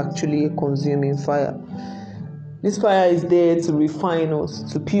God is actually a consuming fire. This fire is there to refine us,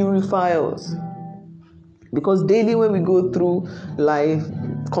 to purify us. Because daily when we go through life,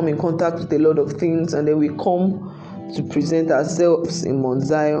 come in contact with a lot of things, and then we come to present ourselves in Mount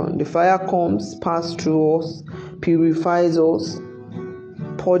Zion, the fire comes, passes through us, purifies us,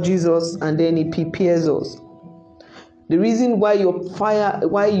 purges us, and then it prepares us. The reason why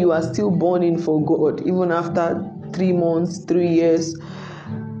you are still burning for God, even after 3 months, 3 years,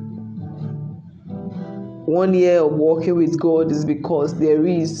 1 year of walking with God, is because there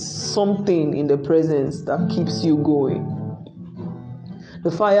is something in the presence that keeps you going.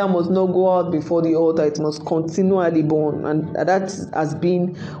 The fire must not go out before the altar, it must continually burn, and that has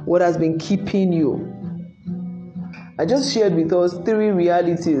been what has been keeping you. I just shared with us 3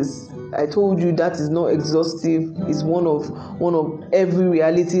 realities. I told you that is not exhaustive. It's one of every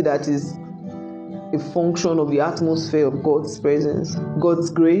reality that is a function of the atmosphere of God's presence, God's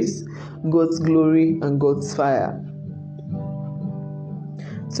grace, God's glory, and God's fire.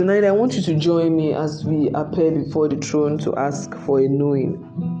 Tonight, I want you to join me as we appear before the throne to ask for a knowing.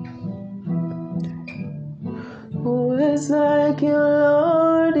 Who is like you,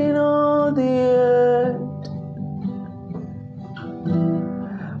 Lord, in all the earth?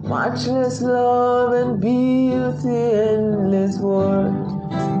 Matchless love and beauty, endless worth.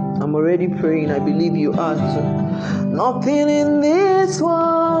 I'm already praying. I believe you are too. Nothing in this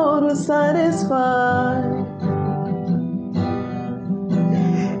world will satisfy.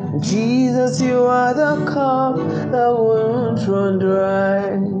 Jesus, you are the cup that won't run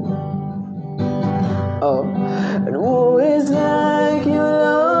dry. Oh, and who is like you,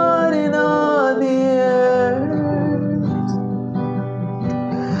 Lord, in all the earth?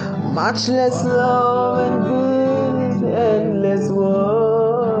 Matchless love and beauty, endless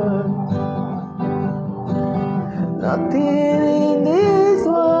worth. Nothing in this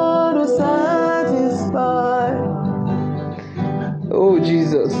world will satisfy. Oh,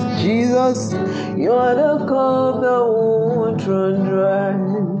 Jesus, Jesus, you are the cup that won't run dry.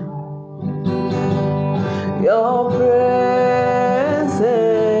 Your presence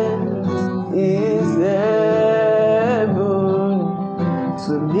is heaven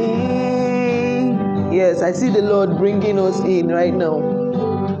to me. Yes, I see the Lord bringing us in right now.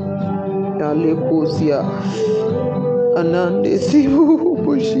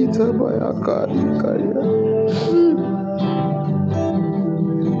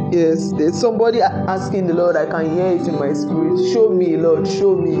 Yes, there's somebody asking the Lord. I can hear it in my spirit. Show me, Lord,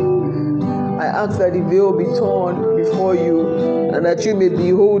 show me. I ask that the veil be torn before you, and that you may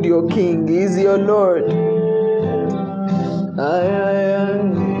behold your King. He is your Lord.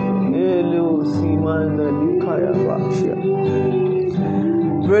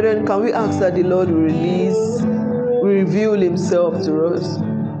 Brethren, can we ask that the Lord will reveal himself to us?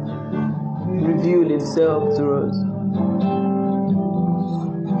 Reveal himself to us.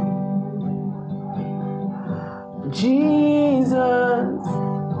 Jesus,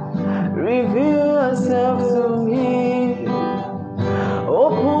 reveal yourself to me.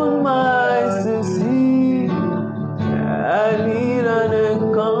 Open my eyes to see. I need an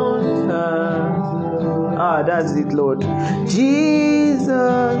encounter. That's it, Lord.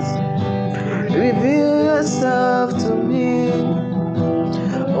 Jesus, reveal yourself to me.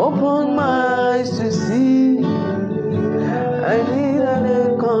 Open my eyes to see. I need an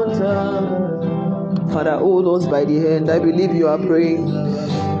encounter. Father, hold us by the hand. I believe you are praying.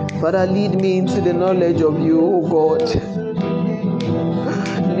 Father, lead me into the knowledge of you, O God.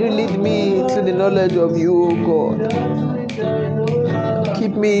 You lead me into the knowledge of you, O God.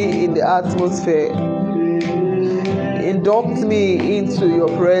 Keep me in the atmosphere. Induct me into your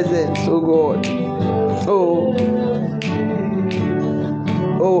presence, O God.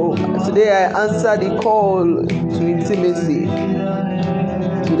 Oh, today I answer the call to intimacy.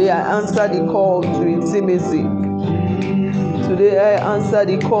 Today I answer the call to intimacy. Today I answer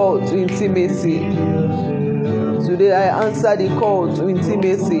the call to intimacy. Today I answer the call to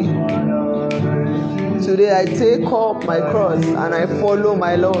intimacy. Today I take up my cross and I follow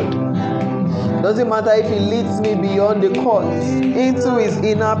my Lord. Doesn't matter if he leads me beyond the courts into his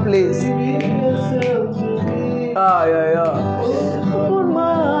inner place. Ah, yeah, yeah. Open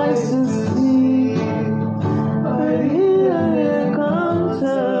my eyes to see. I need an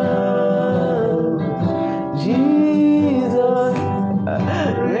encounter. Jesus,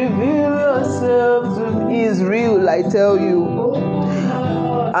 reveal yourself to me. He is real, I tell you.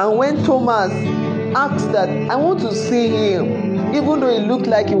 And when Thomas asked that, I want to see him, even though it looked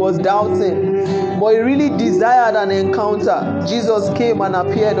like he was doubting, but he really desired an encounter, Jesus came and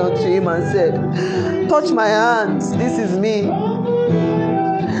appeared unto him and said, touch my hands, this is me.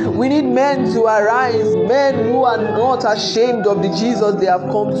 We need men to arise, men who are not ashamed of the Jesus they have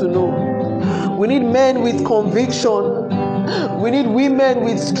come to know. We need men with conviction. We need women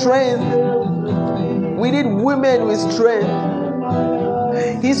with strength. We need women with strength.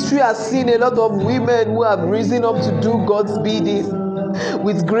 History has seen a lot of women who have risen up to do God's bidding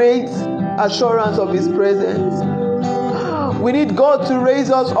with great assurance of His presence. We need God to raise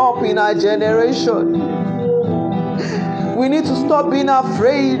us up in our generation. We need to stop being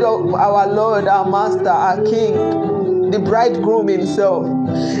afraid of our Lord, our Master, our King, the bridegroom Himself.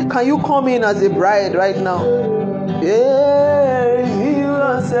 Can you come in as a bride right now? Yeah, reveal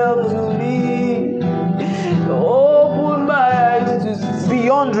yourself to me. Open my eyes to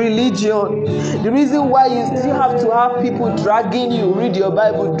beyond religion. The reason why you still have to have people dragging you, read your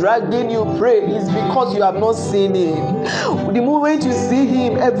Bible, dragging you, pray, is because you have not seen Him. The moment you see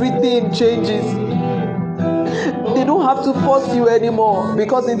Him, everything changes. They don't have to force you anymore,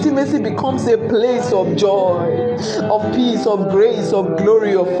 because intimacy becomes a place of joy, of peace, of grace, of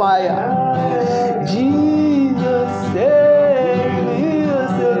glory, of fire. Jesus said,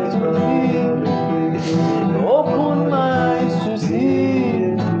 "Listen to me. Open my eyes to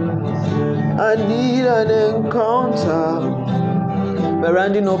see. I need an encounter." By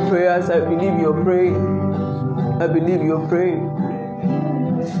rounding up prayers, I believe you're praying. I believe you're praying.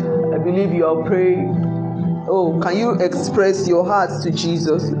 I believe you are praying. Oh, can you express your heart to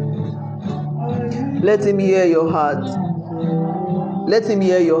Jesus? Let Him hear your heart. Let Him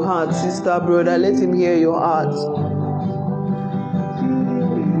hear your heart, sister, brother. Let Him hear your heart.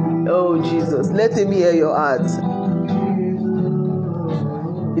 Oh, Jesus, let Him hear your heart.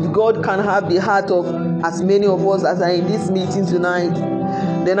 If God can have the heart of as many of us as are in this meeting tonight,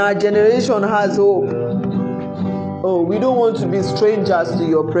 then our generation has hope. Oh, we don't want to be strangers to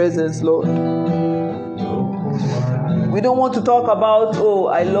your presence, Lord. We don't want to talk about, oh,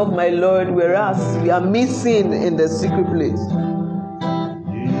 I love my Lord, whereas we are missing in the secret place.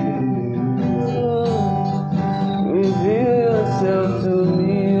 Reveal yourself to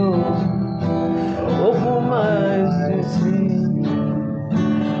me, oh. Open my eyes to see.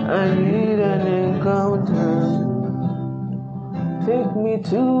 I need an encounter. Take me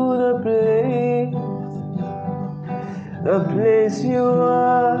to the place you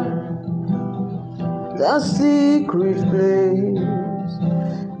are. The secret place,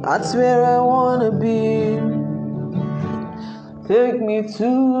 that's where I wanna be. Take me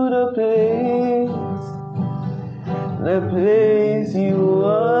to the place you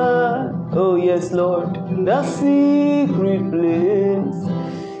are. Oh yes, Lord, the secret place,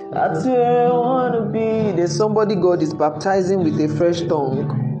 that's where I wanna be. There's somebody God is baptizing with a fresh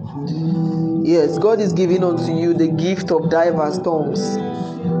tongue. Yes, God is giving unto you the gift of diverse tongues.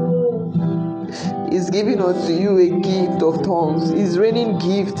 He's giving unto you a gift of tongues. He's raining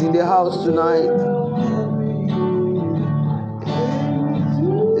gift in the house tonight.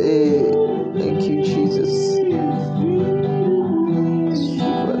 Hey, thank you, Jesus.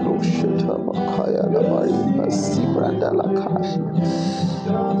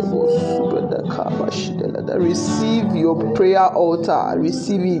 Receive your prayer altar.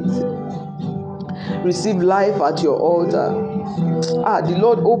 Receive it. Receive life at your altar. The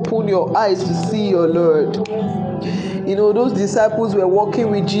Lord open your eyes to see your Lord. You know, those disciples were walking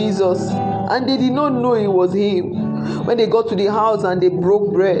with Jesus and they did not know it was Him. When they got to the house and they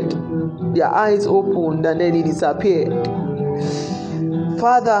broke bread, their eyes opened and then He disappeared.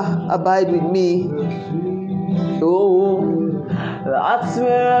 Father, abide with me. Oh, that's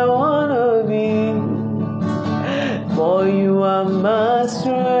where I wanna be. For you are my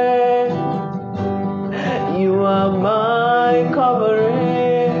strength. You are my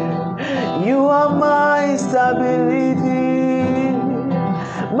covering. You are my stability,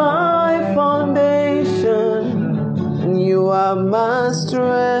 my foundation. You are my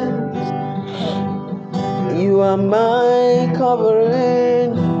strength. You are my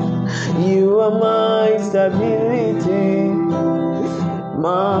covering. You are my stability,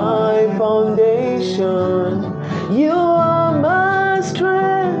 my foundation. You are my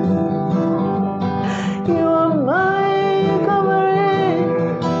strength. You are my covering.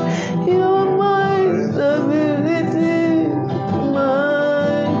 You are my stability.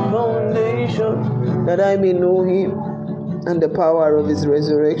 that I may know him and the power of his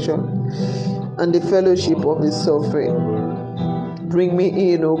resurrection and the fellowship of his suffering. Bring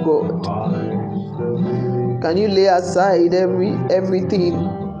me in, O God. Can you lay aside everything?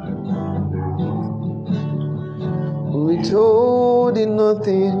 Withholding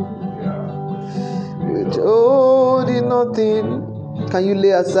nothing. Withholding nothing. Can you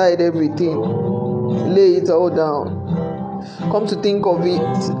lay aside everything? Lay it all down. Come to think of it,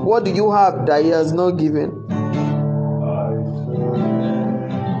 what do you have that he has not given?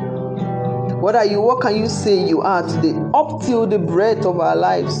 What can you say you are today? Up till the breath of our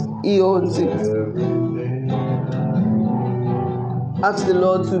lives, he owns it. Ask the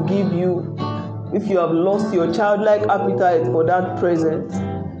Lord to give you, if you have lost your childlike appetite for that present,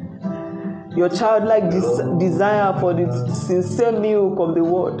 your childlike desire for the sincere milk of the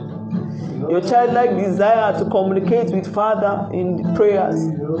word, your childlike desire to communicate with Father in prayers.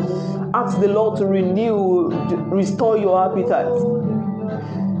 Ask the Lord to restore your appetite.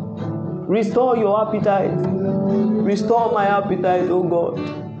 Restore your appetite. Restore my appetite, O God.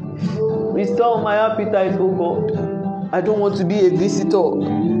 Restore my appetite, O God. I don't want to be a visitor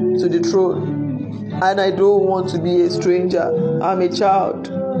to the throne, and I don't want to be a stranger. I'm a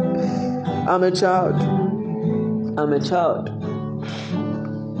child. I'm a child. I'm a child.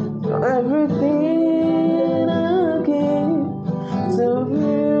 Everything I give to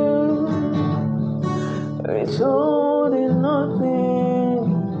you, withholding nothing,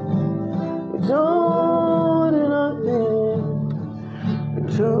 withholding nothing,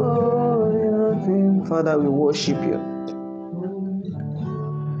 withholding nothing. Father, we worship you.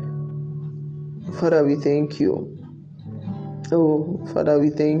 Father, we thank you. Oh, Father, we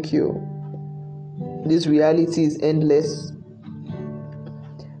thank you. This reality is endless.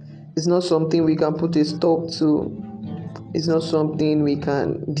 It's not something we can put a stop to. It's not something we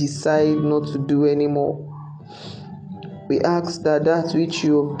can decide not to do anymore. We ask that which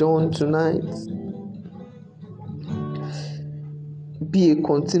you have done tonight be a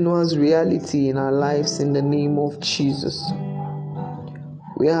continuous reality in our lives in the name of Jesus.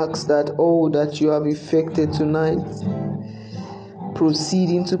 We ask that all that you have effected tonight proceed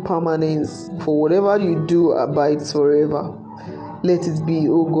into permanence. For whatever you do abides forever. Let it be,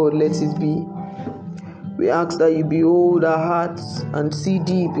 oh God, let it be. We ask that you behold our hearts and see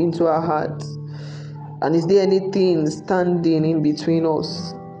deep into our hearts. And is there anything standing in between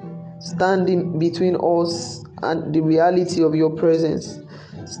us? Standing between us and the reality of your presence?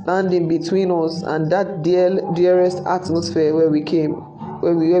 Standing between us and that dearest atmosphere where we came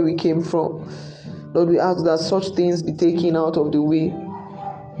from? Lord, we ask that such things be taken out of the way.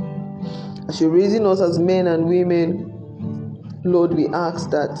 As you're raising us as men and women, Lord, we ask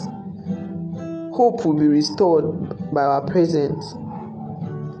that hope will be restored by our presence.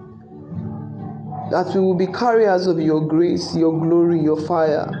 That we will be carriers of your grace, your glory, your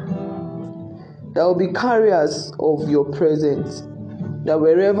fire. That will be carriers of your presence. That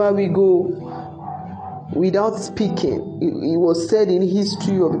wherever we go, without speaking, it was said in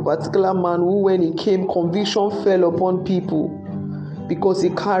history of a particular man who, when he came, conviction fell upon people because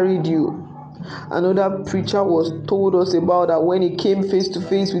he carried you. Another preacher was told us about that when he came face to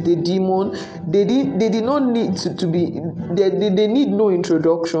face with a demon, they did not need they need no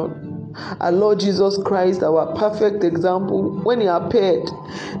introduction. Our Lord Jesus Christ, our perfect example, when he appeared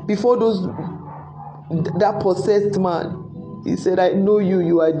before that possessed man, he said, I know you,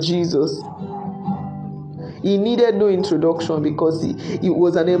 you are Jesus. He needed no introduction because he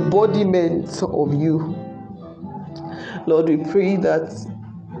was an embodiment of you. Lord, we pray that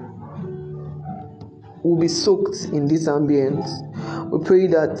we'll be soaked in this ambience. We pray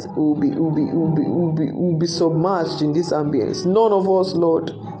that we'll be submerged in this ambience. None of us,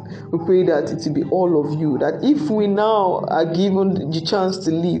 Lord. We pray that it will be all of you. That if we now are given the chance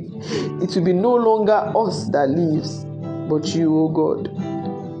to live, it will be no longer us that lives, but you, O God.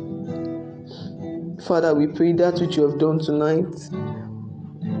 Father, we pray that which you have done tonight,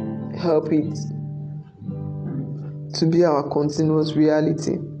 help it to be our continuous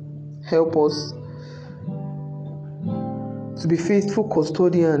reality. Help us to be faithful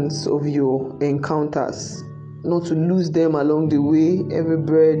custodians of your encounters, not to lose them along the way, every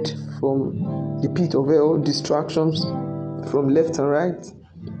bird from the pit of hell, distractions from left and right.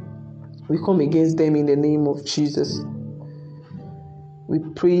 We come against them in the name of Jesus. We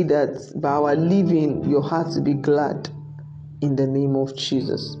pray that by our living, your heart will be glad in the name of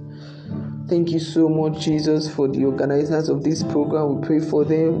Jesus. Thank you so much, Jesus, for the organizers of this program. We pray for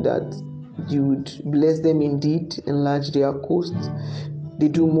them that you would bless them indeed, enlarge their coast. They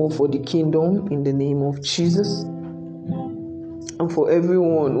do more for the kingdom in the name of Jesus. And for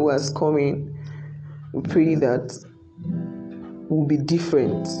everyone who has come in We pray that we'll be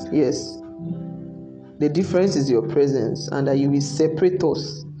different. Yes. The difference is your presence, and that you will separate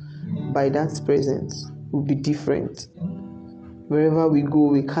us by that presence. We'll be different. Wherever we go,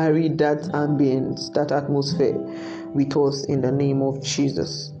 we carry that ambience, that atmosphere with us in the name of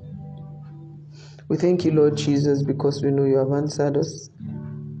Jesus. We thank you, Lord Jesus, because we know you have answered us.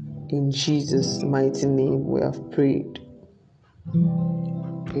 In Jesus' mighty name we have prayed.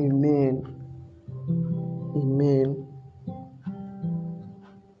 Amen. Amen.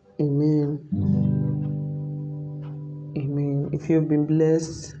 Amen. Amen. If you've been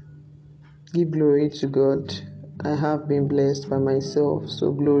blessed, give glory to God. I have been blessed by myself,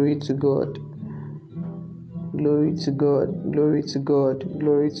 so glory to God. Glory to God. Glory to God.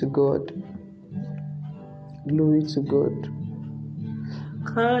 Glory to God. Glory to God.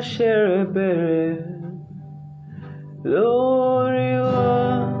 Kasherebere, glory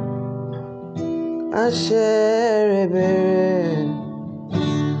wa. Kasherebere,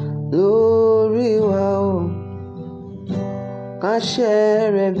 glory wa.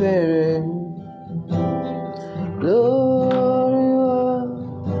 Kasherebere, glory wa.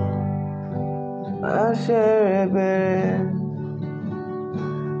 Kasherebere,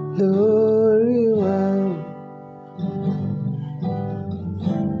 glory wa.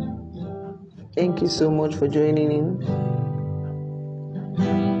 Thank you so much for joining in.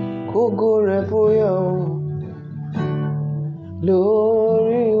 Kogo repoyo,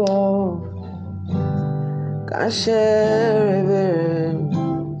 glory wa. Kasherebere,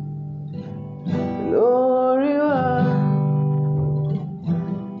 glory wa.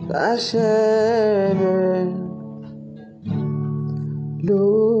 Kasherebere,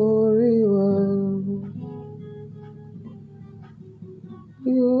 glory wa.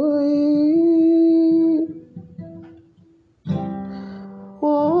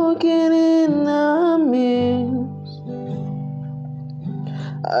 Walking in the midst,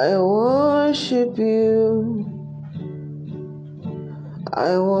 I worship you.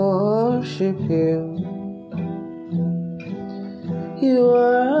 I worship you. You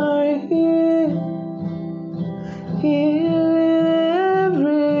are here, here in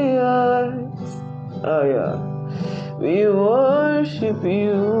every heart. Oh yeah. We worship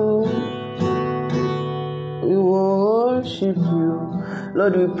you. We worship you.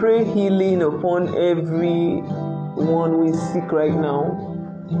 Lord, we pray healing upon every one we seek right now.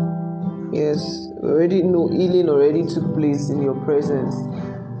 Yes, we already know healing already took place in your presence.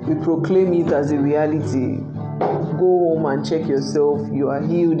 We proclaim it as a reality. Go home and check yourself. You are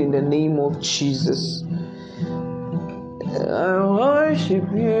healed in the name of Jesus. I worship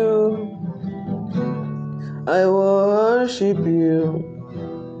you. I worship you.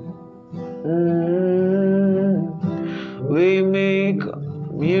 We make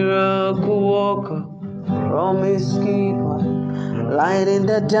miracle worker, promise keeper, light in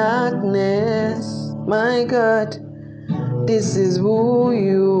the darkness. My God, this is who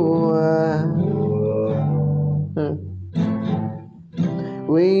you are.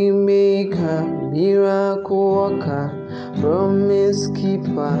 We make a miracle worker, promise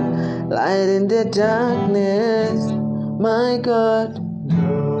keeper, light in the darkness. My God,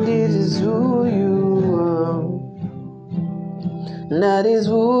 this is who you are. That is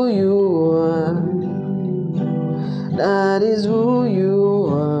who you are. That is who you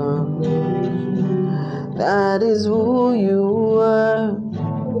are. That is who you are.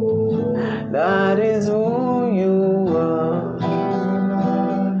 That is who you are.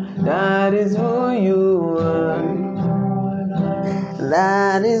 That is who you are.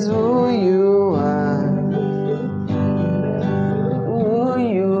 That is who you are. Who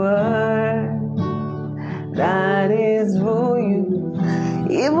you are. That is who you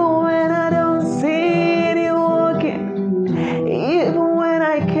are. Even when I don't see it, you're walking. Even when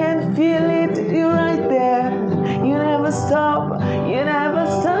I can't feel it, you're right there. You never stop. You never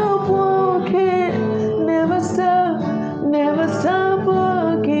stop walking. Never stop. Never stop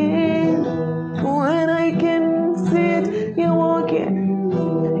walking. When I can't see it, you're walking.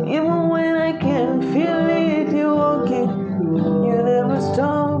 Even when I can't feel it, you're walking. You never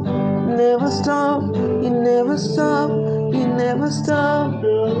stop. Never stop. You never stop. You never stop.